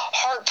people,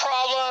 heart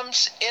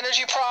problems,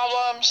 energy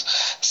problems,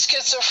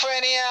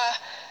 schizophrenia,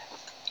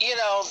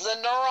 the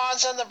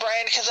neurons in the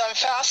brain, because I'm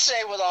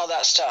fascinated with all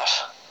that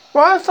stuff.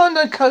 Well, I find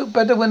I cope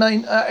better when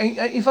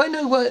if I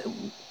know where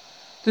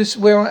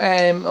I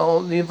am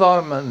or the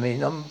environment I'm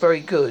in, I'm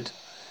very good,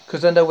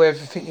 because I know where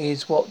everything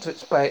is, what to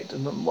expect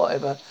and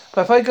whatever.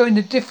 But if I go in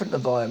a different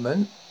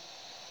environment,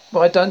 but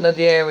I don't know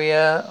the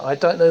area, I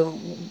don't know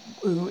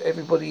who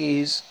everybody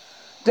is,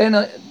 then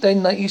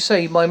like you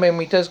say, my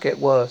memory does get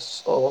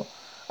worse. And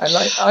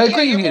I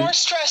agree with you. You're more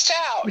stressed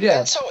out. Yeah.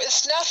 And so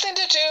it's nothing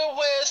to do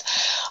with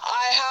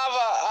I have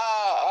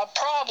a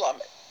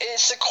problem.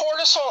 It's the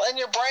cortisol in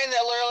your brain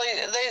that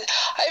literally,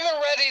 I even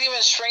read it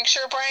even shrinks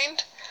your brain.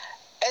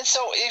 And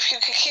so if you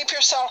could keep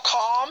yourself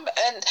calm,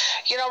 and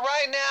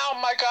right now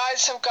my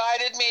guides have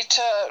guided me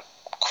to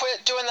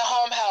quit doing the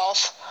home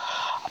health.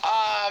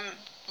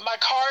 My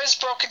car is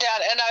broken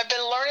down, and I've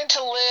been learning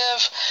to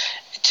live,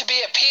 to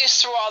be at peace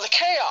through all the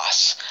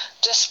chaos,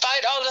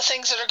 despite all the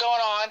things that are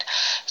going on,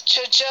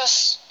 to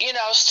just,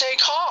 stay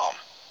calm.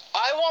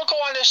 I won't go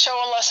on to a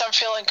show unless I'm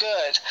feeling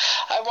good.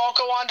 I won't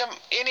go on to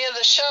any of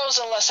the shows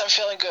unless I'm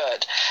feeling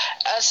good.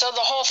 And so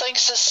the whole thing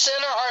is to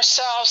center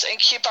ourselves and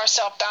keep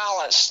ourselves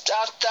balanced.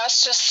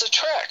 That's just the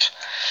trick.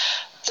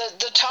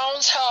 The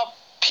tones help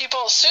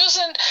people.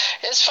 Susan,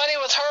 it's funny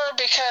with her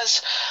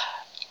because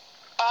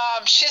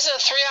she's a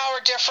 3-hour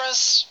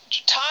difference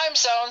time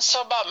zone,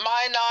 so about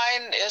my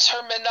 9 is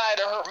her midnight,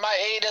 or my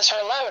 8 is her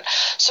 11.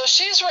 So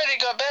she's ready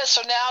to go to bed.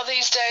 So now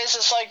these days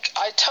it's like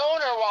I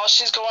tone her while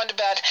she's going to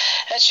bed,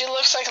 and she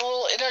looks like a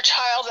little inner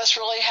child that's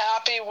really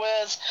happy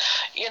with,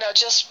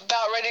 just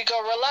about ready to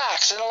go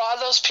relax. And a lot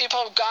of those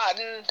people have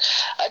gotten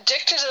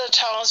addicted to the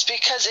tones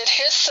because it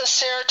hits the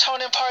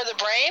serotonin part of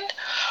the brain,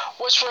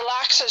 which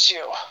relaxes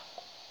you.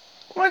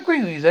 I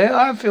agree with you there.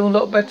 I feel a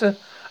lot better.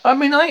 I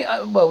mean,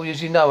 well,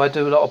 as you know, I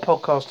do a lot of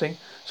podcasting,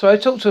 so I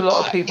talk to a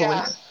lot of people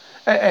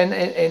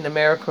in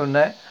America and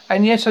that.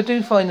 And yes, I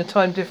do find the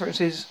time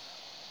differences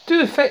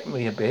do affect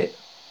me a bit,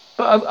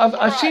 but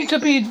I seem to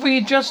be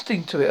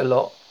readjusting to it a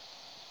lot.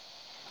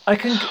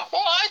 I've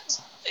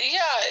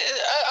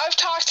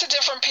talked to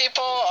different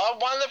people.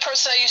 One of the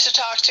person I used to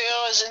talk to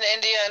is in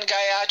India and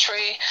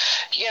Gayatri,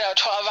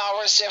 12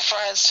 hours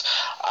difference.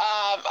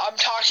 I'm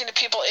talking to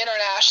people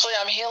internationally.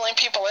 I'm healing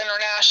people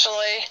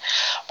internationally.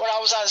 When I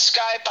was on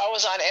Skype, I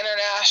was on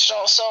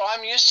international, so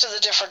I'm used to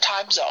the different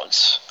time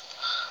zones.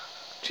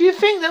 Do you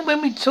think that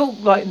when we talk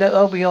like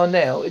that, we are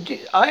now,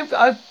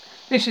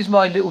 this is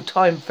my little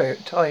time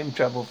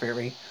travel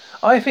theory.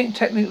 I think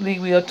technically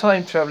we are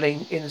time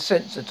traveling in the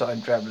sense of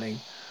time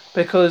traveling,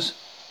 because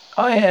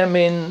I am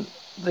in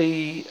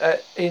the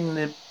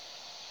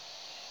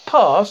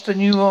past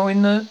and you are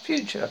in the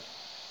future.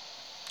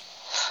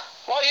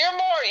 Well, you're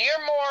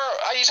more,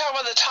 are you talking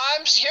about the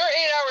times? You're 8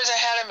 hours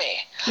ahead of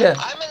me. Yeah.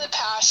 I'm in the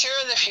past,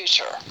 you're in the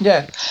future.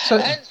 Yeah. So.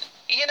 And,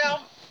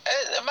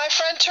 my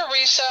friend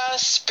Teresa,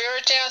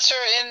 spirit dancer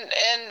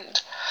in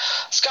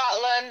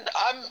Scotland,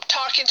 I'm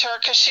talking to her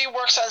because she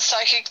works on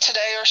psychic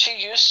today, or she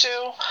used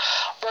to.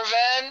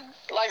 Raven,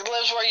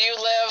 lives where you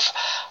live.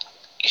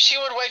 She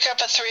would wake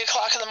up at 3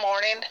 o'clock in the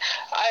morning.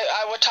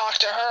 I would talk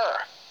to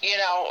her,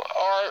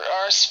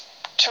 or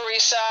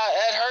Teresa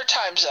at her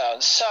time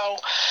zone. So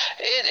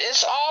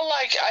it's all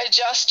like I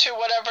adjust to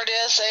whatever it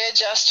is, they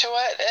adjust to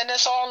it, and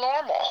it's all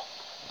normal.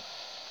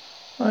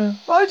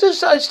 I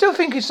still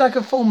think it's like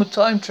a form of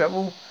time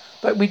travel,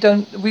 but we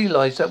don't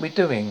realise that we're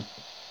doing.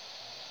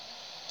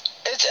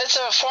 It's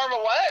a form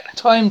of what?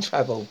 Time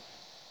travel.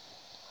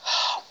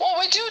 Well,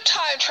 we do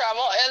time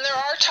travel, and there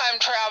are time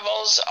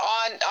travels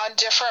on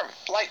different,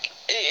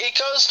 it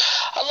goes,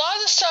 a lot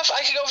of the stuff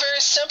I could go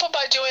very simple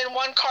by doing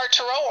one card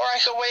tarot, or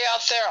I could way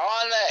out there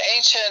on the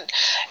ancient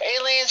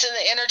aliens and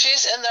the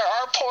energies, and there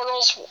are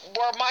portals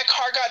where my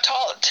car got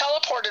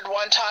teleported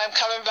one time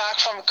coming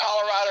back from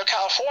Colorado,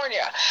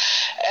 California,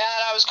 and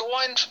I was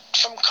going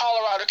from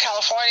Colorado,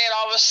 California, and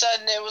all of a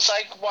sudden it was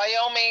like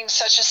Wyoming,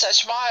 such and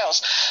such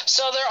miles.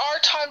 So there are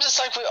times it's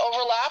like we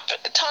overlap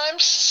at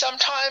times,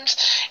 sometimes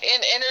in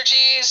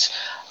energies,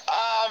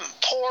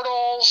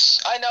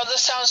 portals. I know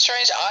this sounds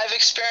strange. I've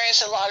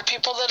experienced, a lot of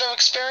people that have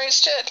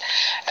experienced it,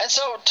 and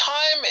so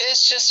time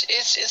is just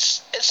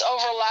it's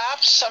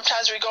overlapped.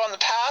 Sometimes we go in the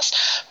past,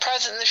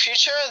 present, and the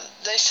future.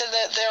 They said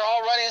that they're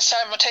all running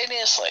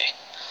simultaneously.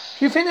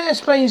 Do you think that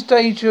explains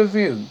deja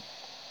vu?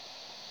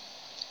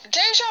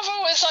 Deja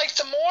vu is like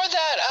the more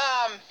that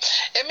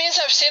it means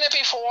I've seen it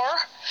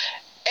before,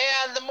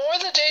 and the more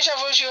the deja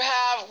vus you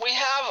have, we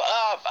have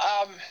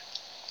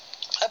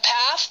a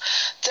path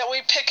that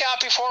we pick out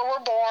before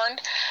we're born,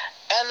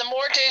 and the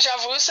more deja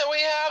vus that we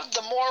have,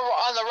 the more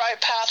we're on the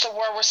right path of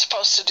where we're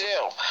supposed to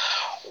do.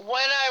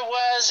 When I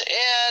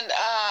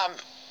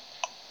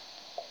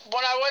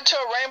went to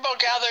a rainbow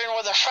gathering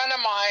with a friend of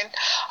mine,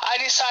 I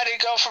decided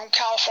to go from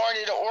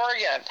California to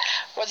Oregon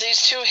with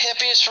these two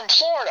hippies from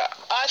Florida.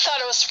 I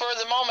thought it was spur of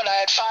the moment. I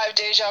had 5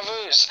 deja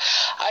vus.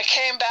 I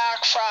came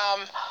back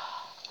from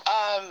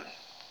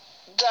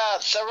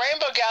the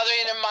rainbow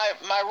gathering, and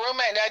my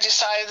roommate and I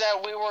decided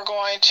that we were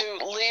going to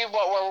leave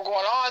what we were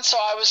going on, so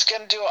I was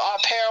going to do au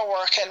pair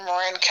work in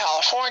Marin,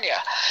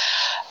 California.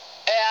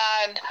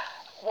 And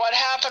what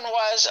happened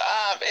was,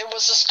 it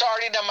was the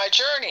starting of my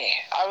journey.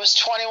 I was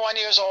 21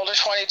 years old or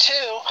 22,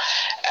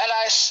 and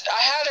I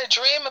had a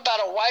dream about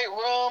a white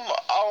room,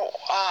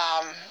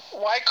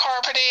 white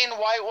carpeting,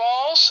 white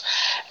walls,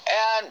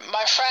 and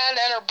my friend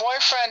and her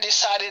boyfriend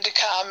decided to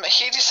come.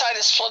 He decided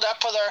to split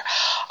up with her.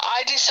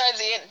 I decided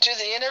to do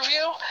the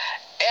interview,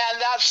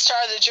 and that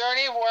started the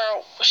journey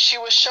where she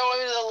was showing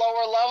me the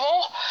lower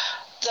level.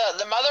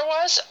 The mother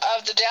was,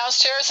 of the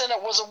downstairs, and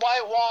it was a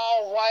white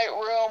wall, white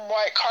room,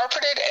 white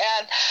carpeted,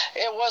 and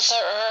it was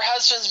her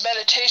husband's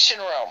meditation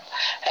room.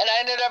 And I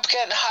ended up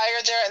getting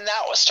hired there, and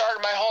that was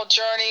started my whole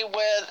journey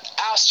with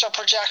astral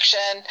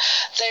projection.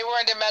 They were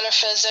into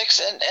metaphysics,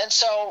 and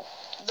so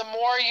the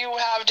more you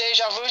have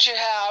deja vus you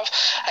have,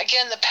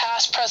 again, the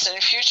past, present,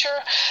 and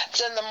future,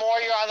 then the more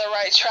you're on the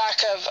right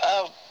track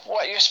of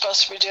what you're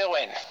supposed to be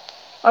doing.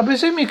 I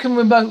presume you can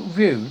remote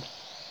view.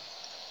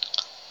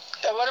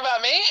 What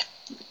about me?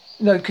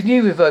 No, can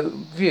you remote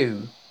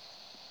view?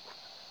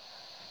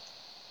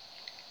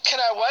 Can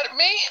I what,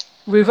 me?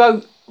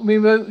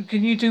 Remote,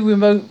 can you do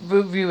remote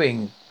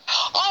viewing?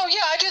 Oh,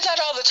 yeah, I do that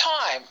all the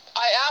time.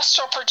 I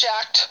astral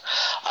project.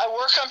 I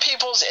work on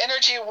people's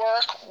energy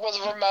work with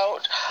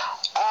remote,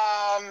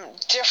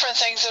 different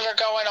things that are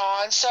going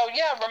on. So,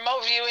 yeah,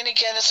 remote viewing,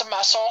 again, is a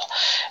muscle.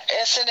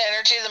 It's an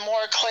energy. The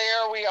more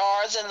clear we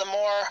are, then the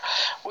more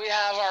we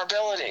have our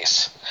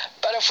abilities.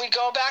 But if we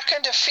go back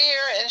into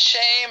fear and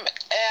shame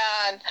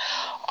and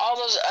all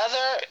those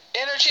other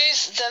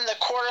energies, then the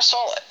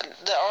cortisol,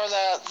 or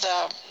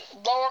the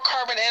lower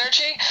carbon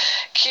energy,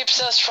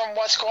 keeps us from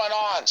what's going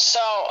on. So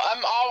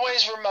I'm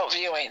always remote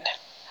viewing.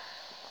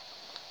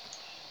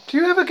 Do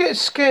you ever get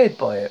scared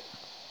by it?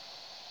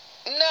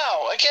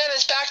 No. Again,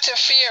 it's back to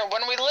fear.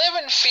 When we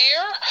live in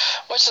fear,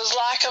 which is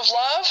lack of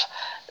love,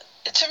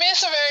 to me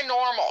it's a very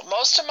normal.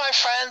 Most of my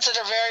friends that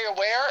are very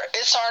aware,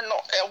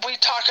 we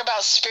talk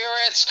about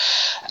spirits,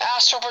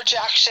 astral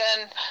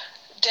projection,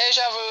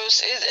 deja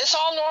vus. It's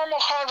all normal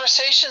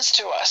conversations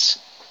to us.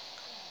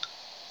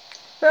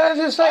 Yeah,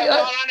 just like, I've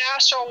gone on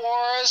astral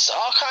wars,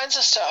 all kinds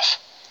of stuff.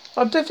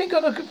 I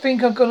definitely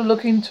think I've got to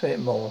look into it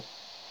more.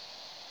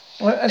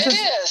 We're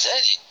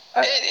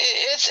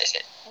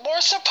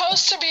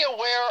supposed to be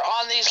aware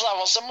on these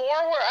levels. The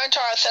more we're into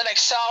our authentic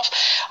self,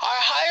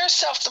 our higher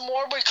self, the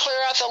more we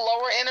clear out the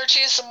lower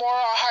energies, the more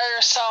our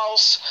higher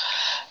selves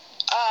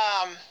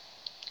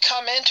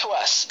come into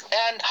us.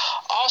 And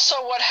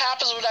also what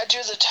happens when I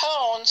do the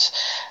tones,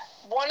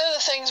 one of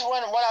the things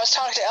when I was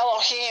talking to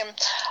Elohim,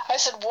 I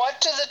said, what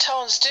do the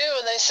tones do?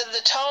 And they said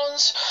the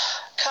tones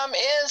come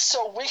in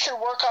so we can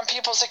work on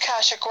people's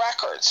Akashic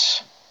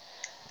records.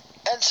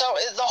 And so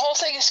the whole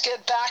thing is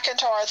get back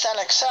into our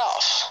authentic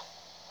self.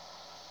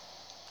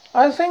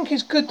 I think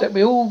it's good that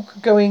we're all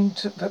going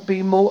to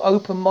be more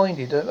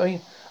open-minded. I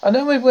mean, I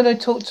know when I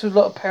talk to a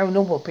lot of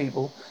paranormal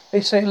people,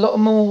 they say a lot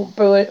more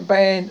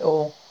bad,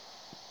 or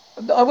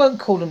I won't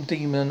call them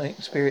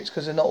demonic spirits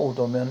because they're not all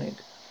demonic.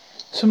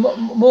 Some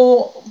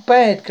more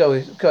bad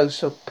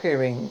ghosts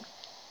appearing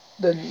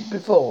than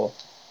before.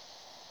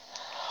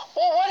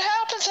 Well, what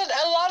happens in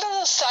a lot of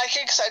the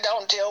psychics I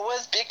don't deal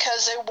with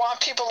because they want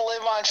people to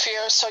live on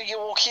fear, so you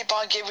will keep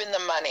on giving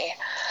them money.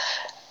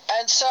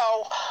 And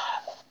so,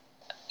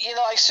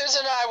 like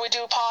Susan and I, we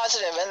do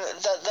positive,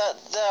 and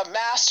the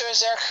masters,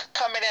 they're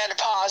coming in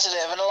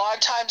positive. And a lot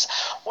of times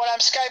when I'm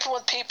Skyping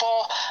with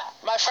people,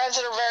 my friends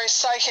that are very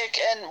psychic,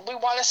 and we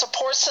want a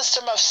support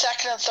system of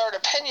second and third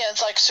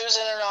opinions, like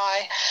Susan and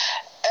I,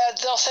 and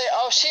they'll say,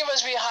 oh,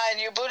 Shiva's behind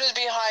you, Buddha's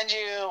behind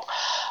you,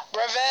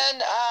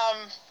 Raven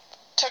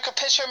took a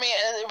picture of me,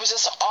 and it was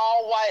just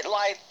all white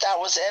light. That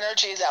was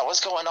energy that was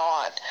going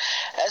on.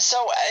 And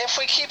so if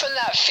we keep in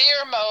that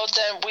fear mode,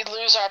 then we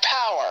lose our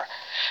power.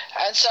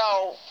 And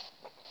so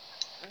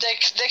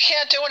they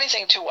can't do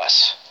anything to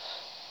us.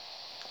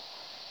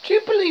 Do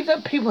you believe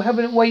that people have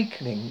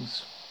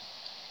awakenings?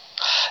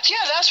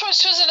 Yeah, that's what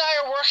Susan and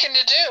I are working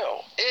to do.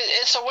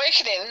 It's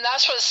awakening, and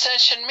that's what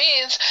ascension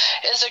means,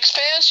 is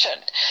expansion.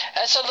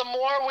 And so the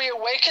more we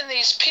awaken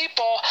these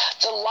people,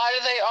 the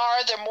lighter they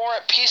are, the more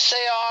at peace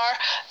they are,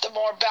 the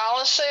more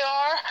balanced they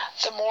are,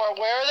 the more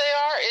aware they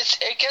are.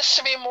 It gets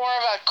to be more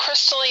of a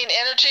crystalline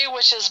energy,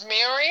 which is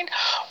mirroring,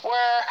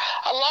 where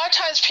a lot of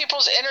times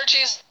people's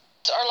energies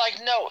are like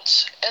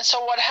notes. And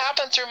so what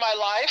happened through my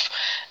life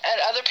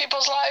and other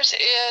people's lives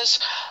is,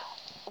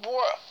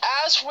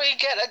 as we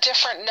get a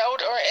different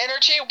note or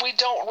energy, we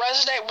don't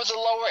resonate with the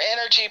lower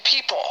energy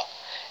people.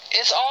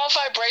 It's all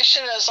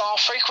vibration, it's all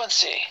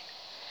frequency.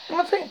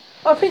 I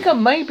think I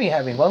may be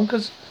having one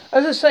because,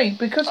 as I say,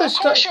 because of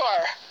course you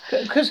are.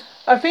 Because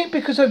I think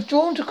because I've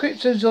drawn to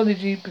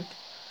cryptozoology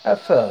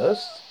at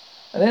first,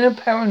 and then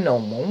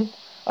paranormal.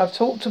 I've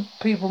talked to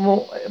people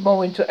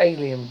more into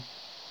alien,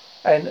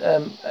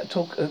 and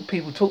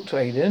people talk to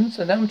aliens,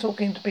 and now I'm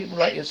talking to people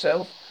like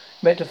yourself,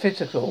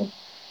 metaphysical.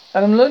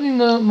 And I'm learning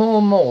more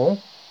and more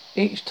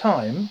each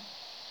time,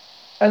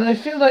 and I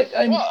feel like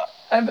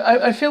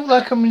I feel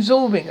like I'm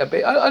absorbing a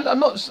bit. I'm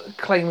not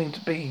claiming to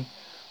be,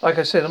 like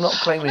I said, I'm not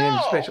claiming any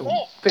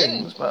special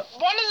things. But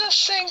one of the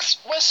things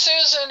with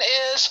Susan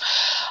is,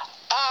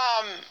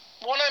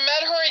 when I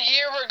met her a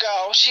year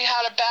ago, she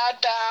had a bad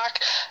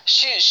back.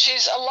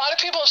 She's a lot of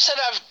people have said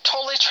I've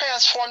totally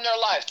transformed their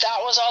life.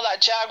 That was all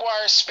that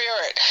Jaguar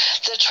spirit,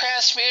 the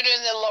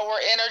transmuting the lower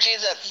energy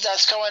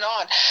that's going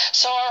on.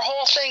 So our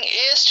whole thing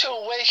is to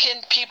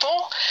awaken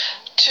people,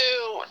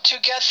 to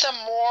get them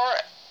more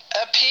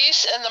at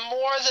peace, and the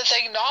more that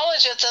they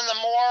acknowledge it, then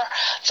the more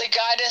the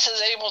guidance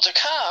is able to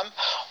come,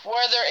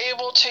 where they're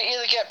able to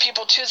either get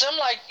people to them,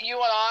 like you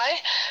and I,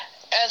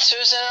 and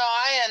Susan and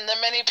I, and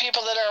the many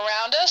people that are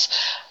around us,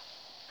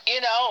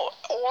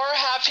 or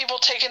have people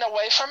taken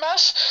away from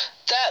us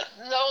that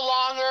no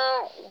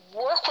longer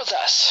work with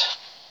us.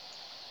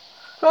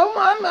 Well,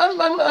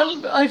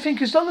 I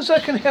think as long as I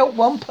can help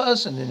one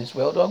person in this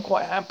world, I'm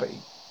quite happy.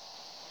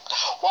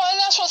 Well, and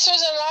that's what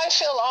Susan and I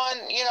feel on,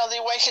 the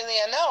Awakening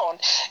the Unknown,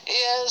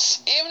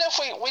 is even if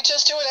we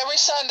just do it every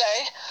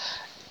Sunday,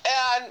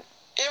 and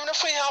even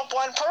if we help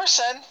one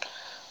person,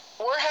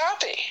 we're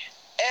happy.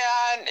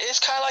 And it's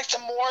kind of like the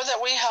more that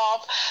we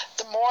help,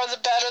 the more the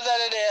better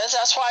that it is.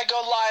 That's why I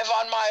go live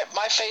on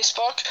my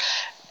Facebook.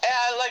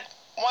 And like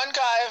one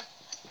guy,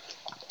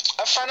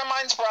 a friend of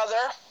mine's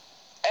brother,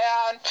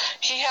 and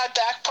he had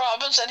back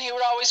problems, and he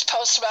would always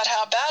post about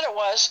how bad it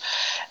was.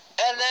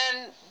 And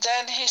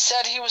then he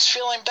said he was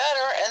feeling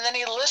better, and then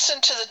he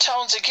listened to the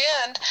tones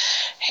again.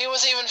 He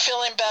was even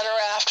feeling better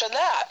after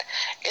that.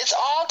 It's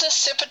all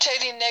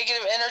dissipating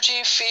negative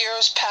energy,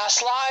 fears,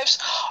 past lives.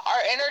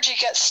 Our energy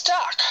gets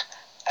stuck.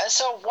 And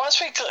so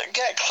once we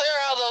get clear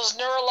out of those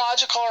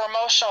neurological or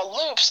emotional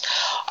loops,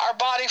 our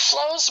body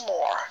flows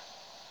more.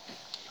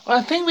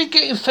 I think we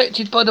get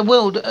affected by the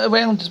world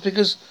around us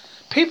because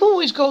people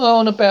always go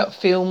on about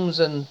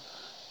films and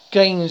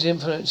games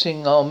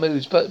influencing our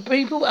moods, but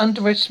people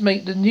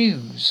underestimate the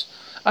news.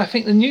 I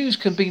think the news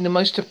can be the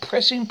most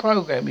depressing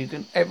program you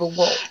can ever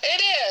watch.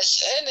 It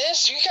is, and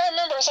you gotta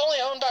remember it's only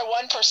owned by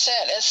 1%,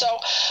 and so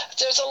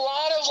there's a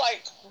lot of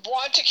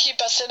want to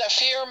keep us in a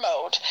fear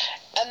mode,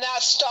 and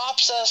that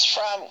stops us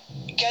from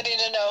getting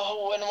to know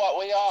who and what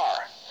we are,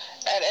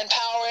 and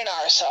empowering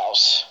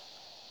ourselves.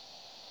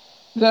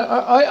 No,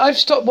 I've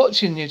stopped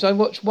watching news. I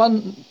watch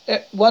one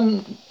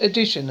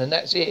edition, and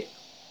that's it.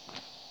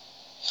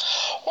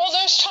 Well,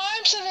 there's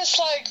times that it's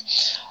like,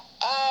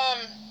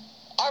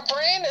 our our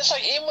brain is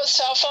like, even with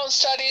cell phone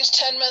studies,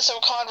 10 minutes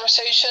of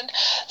conversation,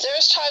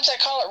 there's times I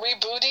call it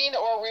rebooting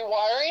or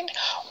rewiring,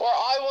 where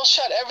I will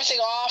shut everything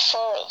off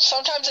for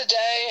sometimes a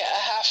day, a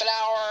half an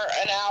hour,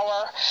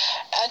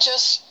 and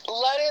just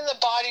letting the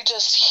body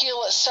just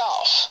heal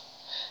itself.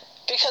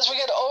 Because we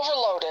get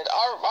overloaded.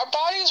 Our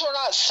bodies were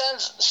not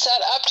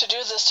set up to do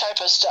this type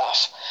of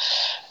stuff.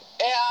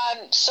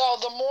 And so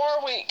the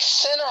more we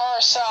center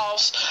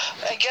ourselves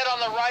and get on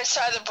the right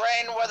side of the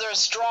brain, whether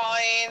it's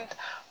drawing,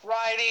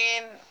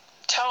 writing,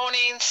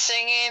 toning,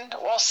 singing.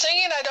 Well,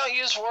 singing I don't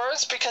use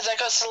words because that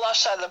goes to the left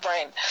side of the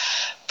brain.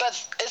 But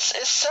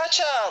it's such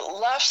a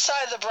left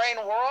side of the brain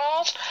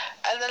world,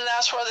 and then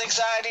that's where the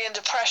anxiety and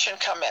depression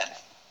come in.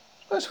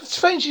 Well, it's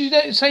strange you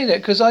don't say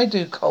that, because I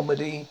do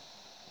comedy,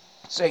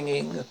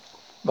 singing,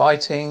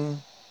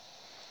 writing.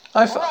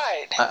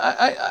 Right.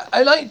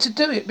 I like to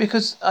do it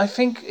because I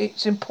think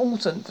it's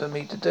important for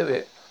me to do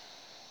it.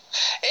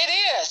 It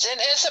is,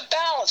 and it's a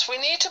balance. We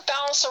need to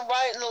balance the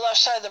right and the left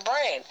side of the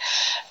brain.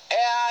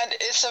 And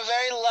it's a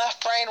very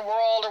left brain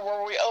world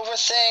where we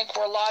overthink,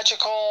 we're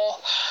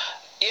logical.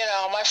 You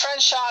know, my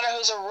friend Shauna,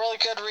 who's a really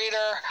good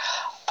reader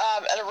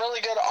and a really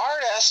good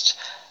artist,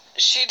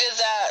 she did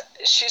that.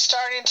 She's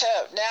starting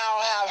to now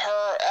have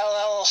her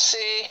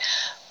LLC,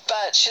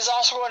 but she's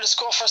also going to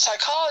school for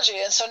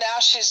psychology, and so now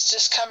she's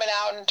just coming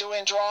out and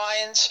doing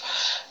drawings,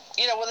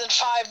 you know, within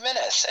 5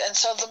 minutes. And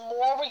so the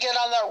more we get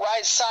on the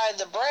right side of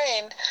the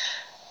brain,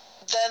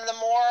 then the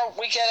more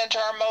we get into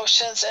our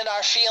emotions and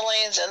our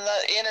feelings and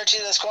the energy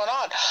that's going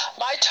on.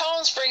 My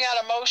tones bring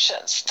out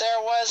emotions.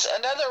 There was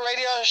another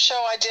radio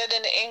show I did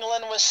in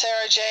England with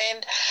Sarah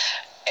Jane,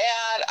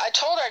 and I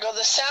told her, I go,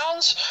 the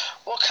sounds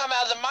will come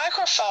out of the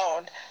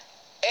microphone.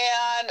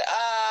 And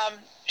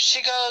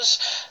she goes,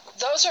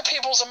 those are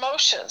people's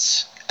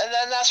emotions. And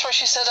then that's where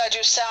she says I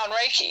do sound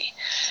Reiki.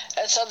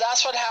 And so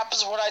that's what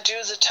happens when I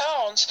do the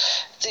tones,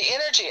 the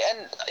energy.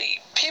 And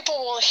people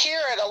will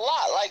hear it a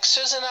lot. Like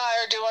Susan and I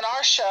are doing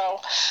our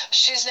show.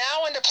 She's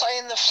now into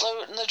playing the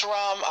flute and the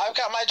drum. I've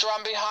got my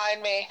drum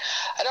behind me.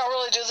 I don't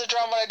really do the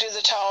drum when I do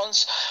the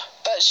tones,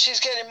 but she's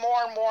getting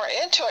more and more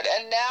into it.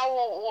 And now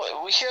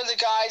we hear the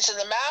guides and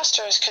the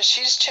masters, because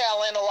she's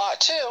channeling a lot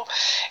too,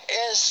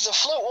 is the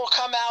flute will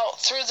come out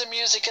through the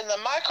music in the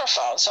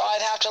microphone. So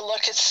I'd have to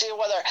look and see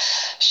whether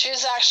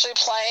she's actually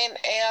playing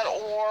and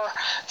or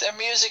the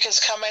music is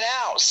coming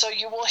out. So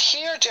you will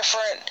hear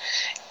different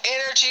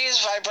energies,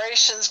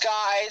 vibrations,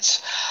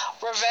 guides.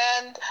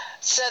 Raven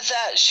said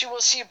that she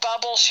will see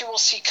bubbles, she will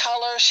see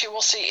color, she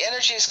will see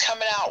energies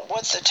coming out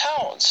with the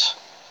tones.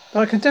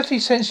 I can definitely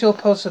sense your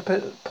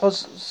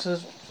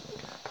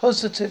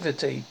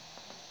positivity.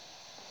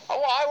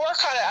 Well, I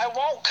work on it. I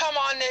won't come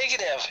on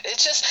negative.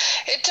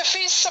 It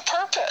defeats the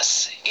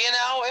purpose. You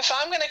know, if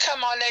I'm going to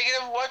come on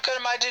negative, what good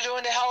am I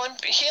doing to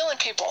healing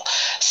people?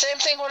 Same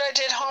thing when I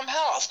did home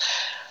health.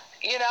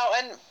 You know,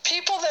 and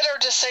people that are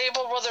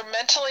disabled, whether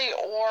mentally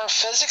or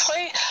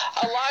physically,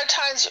 a lot of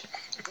times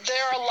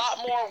they're a lot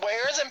more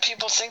aware than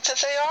people think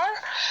that they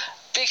are,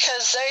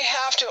 because they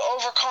have to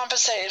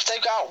overcompensate. If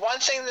they've got one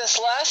thing that's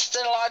less,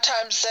 then a lot of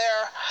times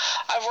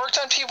I've worked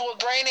on people with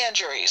brain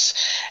injuries,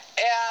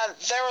 and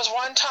there was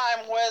one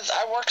time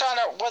I worked on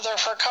it with her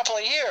for a couple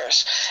of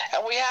years,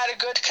 and we had a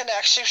good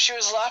connection. She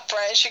was left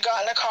brain, she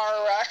got in a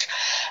car wreck,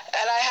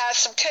 and I had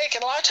some cake,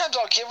 and a lot of times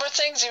I'll give her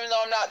things, even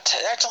though I'm not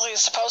technically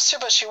supposed to,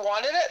 but she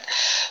wanted it,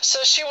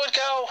 so she would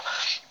go.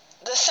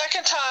 The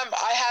second time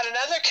I had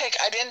another cake,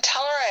 I didn't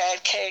tell her I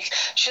had cake.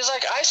 She's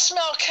like, I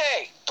smell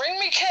cake. Bring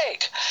me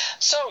cake.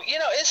 So, you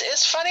know,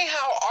 it's funny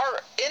how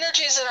our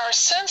energies and our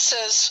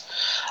senses,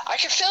 I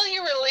can feel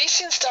you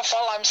releasing stuff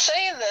while I'm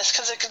saying this,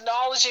 because it's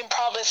acknowledging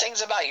probably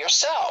things about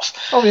yourself.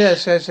 Oh,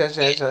 yes.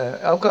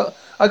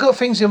 I've got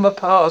things in my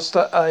past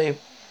that I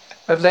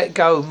have let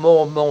go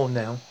more and more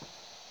now.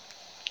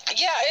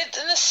 Yeah,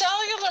 the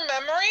cellular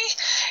memory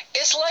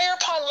is layer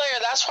upon layer.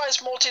 That's why it's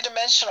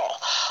multidimensional.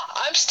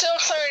 I'm still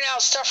clearing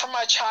out stuff from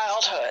my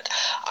childhood.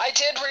 I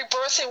did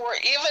rebirthing where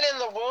even in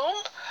the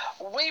womb,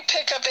 we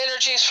pick up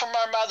energies from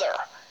our mother.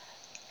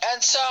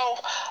 And so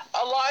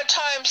a lot of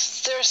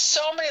times there's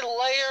so many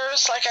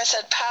layers, like I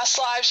said, past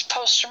lives,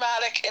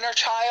 post-traumatic, inner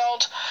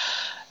child,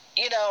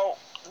 you know,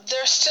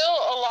 they're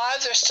still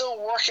alive, they're still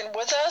working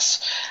with us,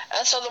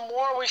 and so the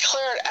more we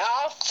clear it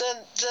out,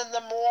 then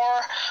the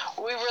more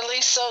we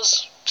release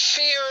those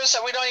fears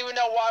that we don't even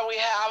know why we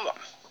have them.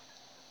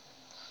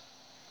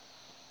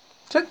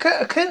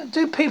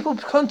 Do people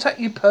contact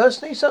you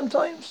personally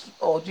sometimes,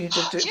 or do you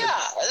just do it?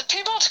 Yeah,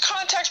 people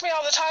contact me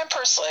all the time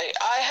personally.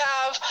 I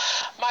have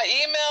my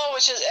email,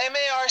 which is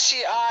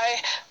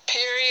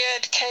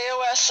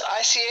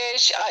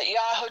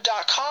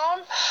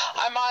marci.kosich@yahoo.com.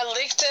 I'm on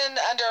LinkedIn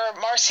under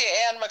Marcy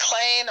Ann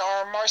McLean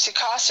or Marcy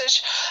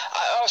Kosich.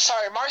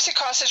 Marcy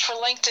Kosich for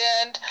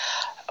LinkedIn.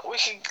 We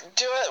can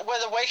do it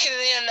with Awakening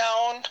the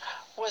Unknown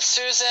with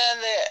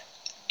Susan,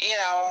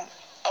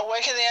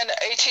 Awaken the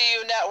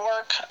ATU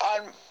Network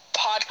on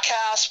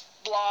podcast,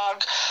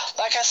 blog.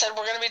 Like I said,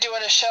 we're going to be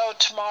doing a show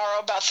tomorrow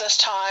about this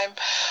time.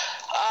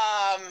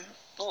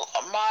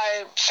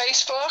 My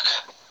Facebook,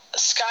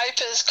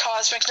 Skype is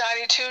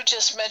Cosmic92.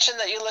 Just mention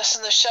that you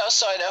listen to the show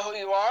so I know who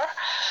you are.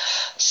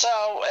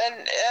 So,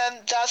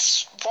 and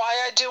that's why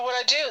I do what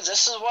I do.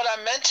 This is what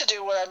I'm meant to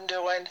do, what I'm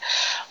doing.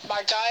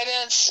 My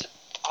guidance,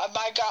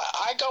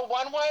 I go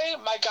one way,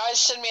 my guides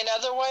send me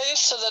another way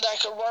so that I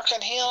can work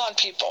and heal on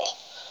people.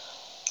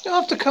 You'll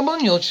have to come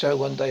on your show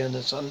one day on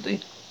a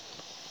Sunday.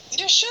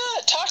 You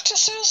should. Talk to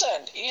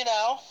Susan, you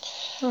know.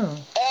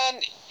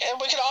 And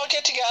we could all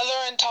get together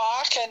and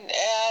talk, and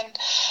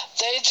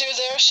they do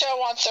their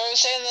show on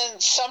Thursday, and then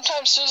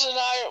sometimes Susan and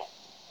I,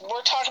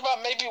 we're talking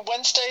about maybe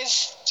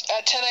Wednesdays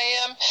at 10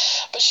 a.m.,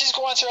 but she's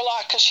going through a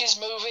lot because she's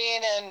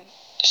moving,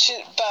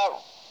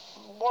 but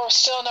we're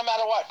still, no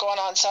matter what, going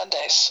on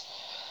Sundays.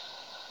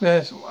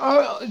 Yes.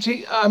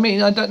 I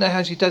mean, I don't know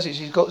how she does it.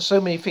 She's got so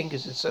many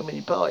fingers and so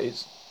many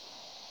pies.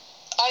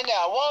 I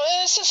know. Well,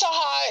 it's just a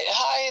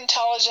high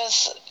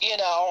intelligence, you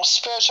know,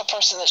 spiritual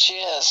person that she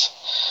is.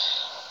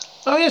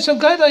 Oh yes, I'm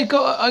glad I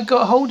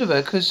got hold of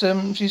her because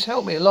she's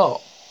helped me a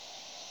lot.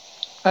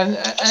 And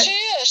she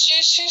is.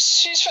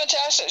 She's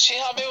fantastic. She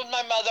helped me with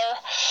my mother.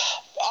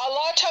 A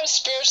lot of times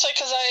spiritually,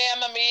 because I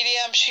am a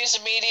medium. She's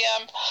a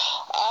medium.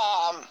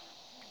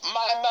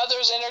 My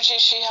mother's energy,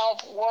 she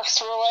helped work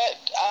through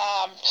it.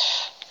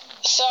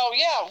 So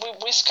yeah,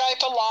 we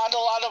Skype a lot. A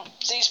lot of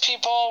these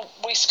people,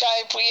 we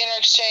Skype, we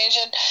interexchange,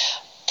 and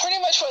pretty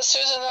much what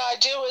Susan and I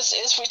do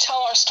is we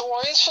tell our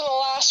stories for the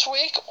last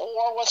week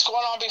or what's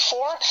going on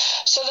before,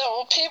 so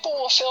that people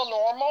will feel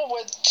normal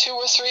with 2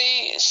 or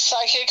 3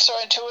 psychics or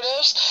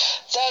intuitives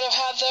that have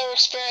had their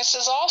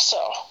experiences also.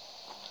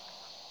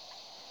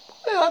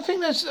 Yeah, I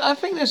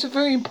think that's a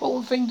very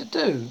important thing to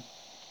do.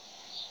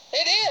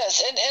 It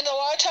is, and a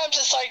lot of times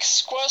it's like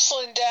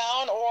squistling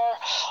down or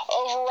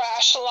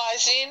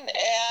over-rationalizing,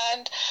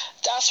 and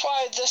that's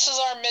why this is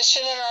our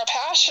mission and our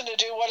passion to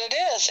do what it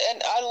is.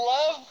 And I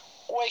love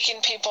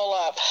waking people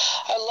up.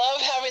 I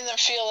love having them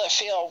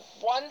feel.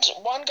 One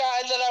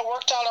guy that I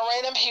worked on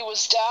arranged him, he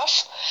was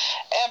deaf,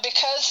 and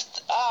because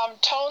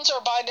tones are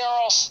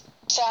binaural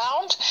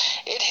sound,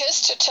 it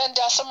hits to 10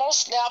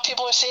 decibels. Now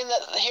people are seeing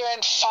that,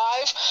 hearing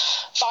five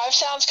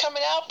sounds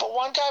coming out, but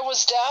one guy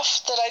was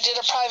deaf that I did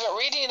a private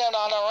reading on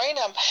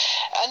Aranum,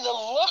 and the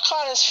look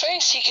on his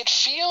face, he could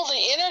feel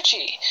the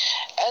energy.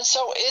 And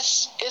so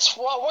it's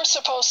what we're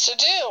supposed to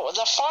do.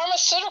 The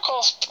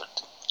pharmaceuticals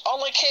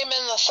only came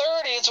in the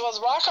 30s with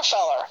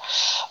Rockefeller,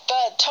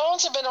 but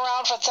tones have been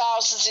around for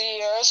thousands of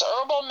years.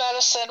 Herbal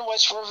medicine,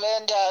 which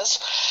Raven does,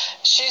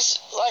 she's,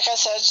 like I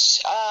said,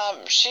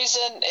 she's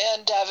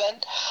in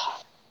Devon.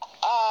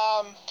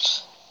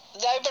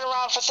 They've been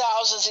around for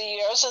thousands of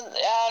years,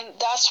 and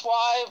that's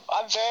why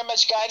I'm very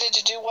much guided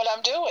to do what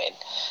I'm doing.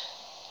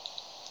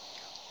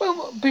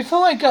 Well,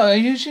 before I go, I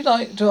usually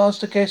like to ask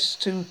the guests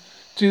to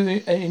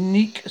do a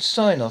unique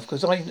sign-off,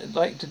 because I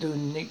like to do a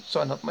unique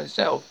sign-off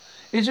myself.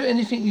 Is there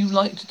anything you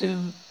like to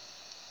do,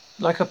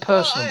 like a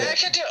personal bit? I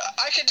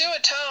could do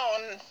a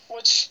tone,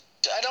 which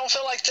I don't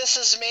feel like this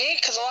is me,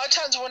 because a lot of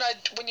times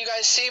when you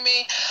guys see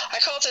me, I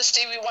call it the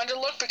Stevie Wonder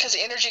look, because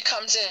the energy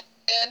comes in.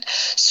 And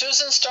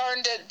Susan's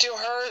starting to do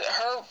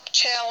her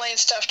channeling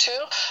stuff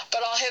too,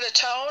 but I'll hit a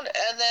tone,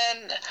 and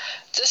then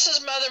this is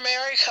Mother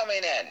Mary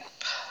coming in.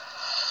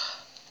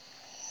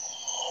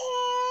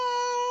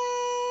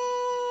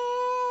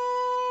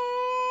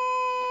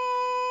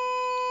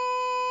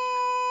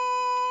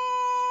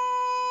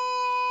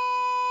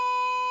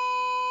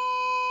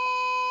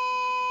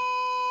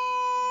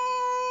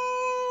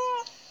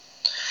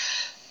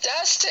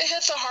 That's to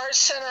hit the heart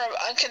center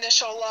of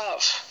unconditional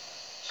love.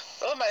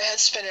 Oh, my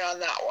head's spinning on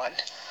that one.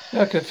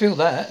 I can feel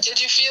that. Did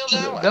you feel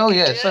that one? Oh,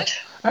 yes.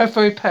 That's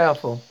very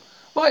powerful.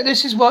 Right,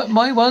 this is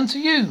my one to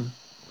you.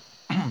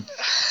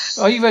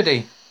 Are you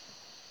ready?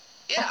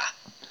 Yeah.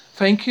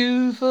 Thank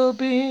you for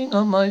being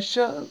on my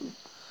show.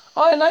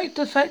 I like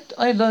the fact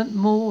I learnt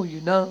more,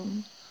 you know.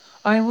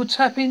 I will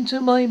tap into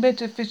my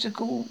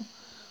metaphysical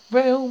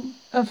realm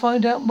and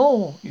find out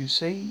more, you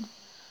see.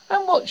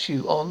 And watch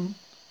you on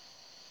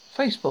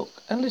Facebook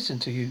and listen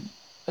to you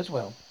as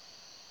well.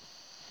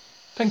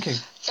 Thank you.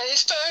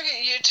 Facebook,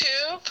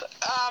 YouTube,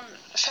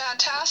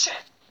 fantastic.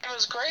 It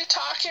was great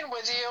talking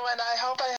with you, and I hope I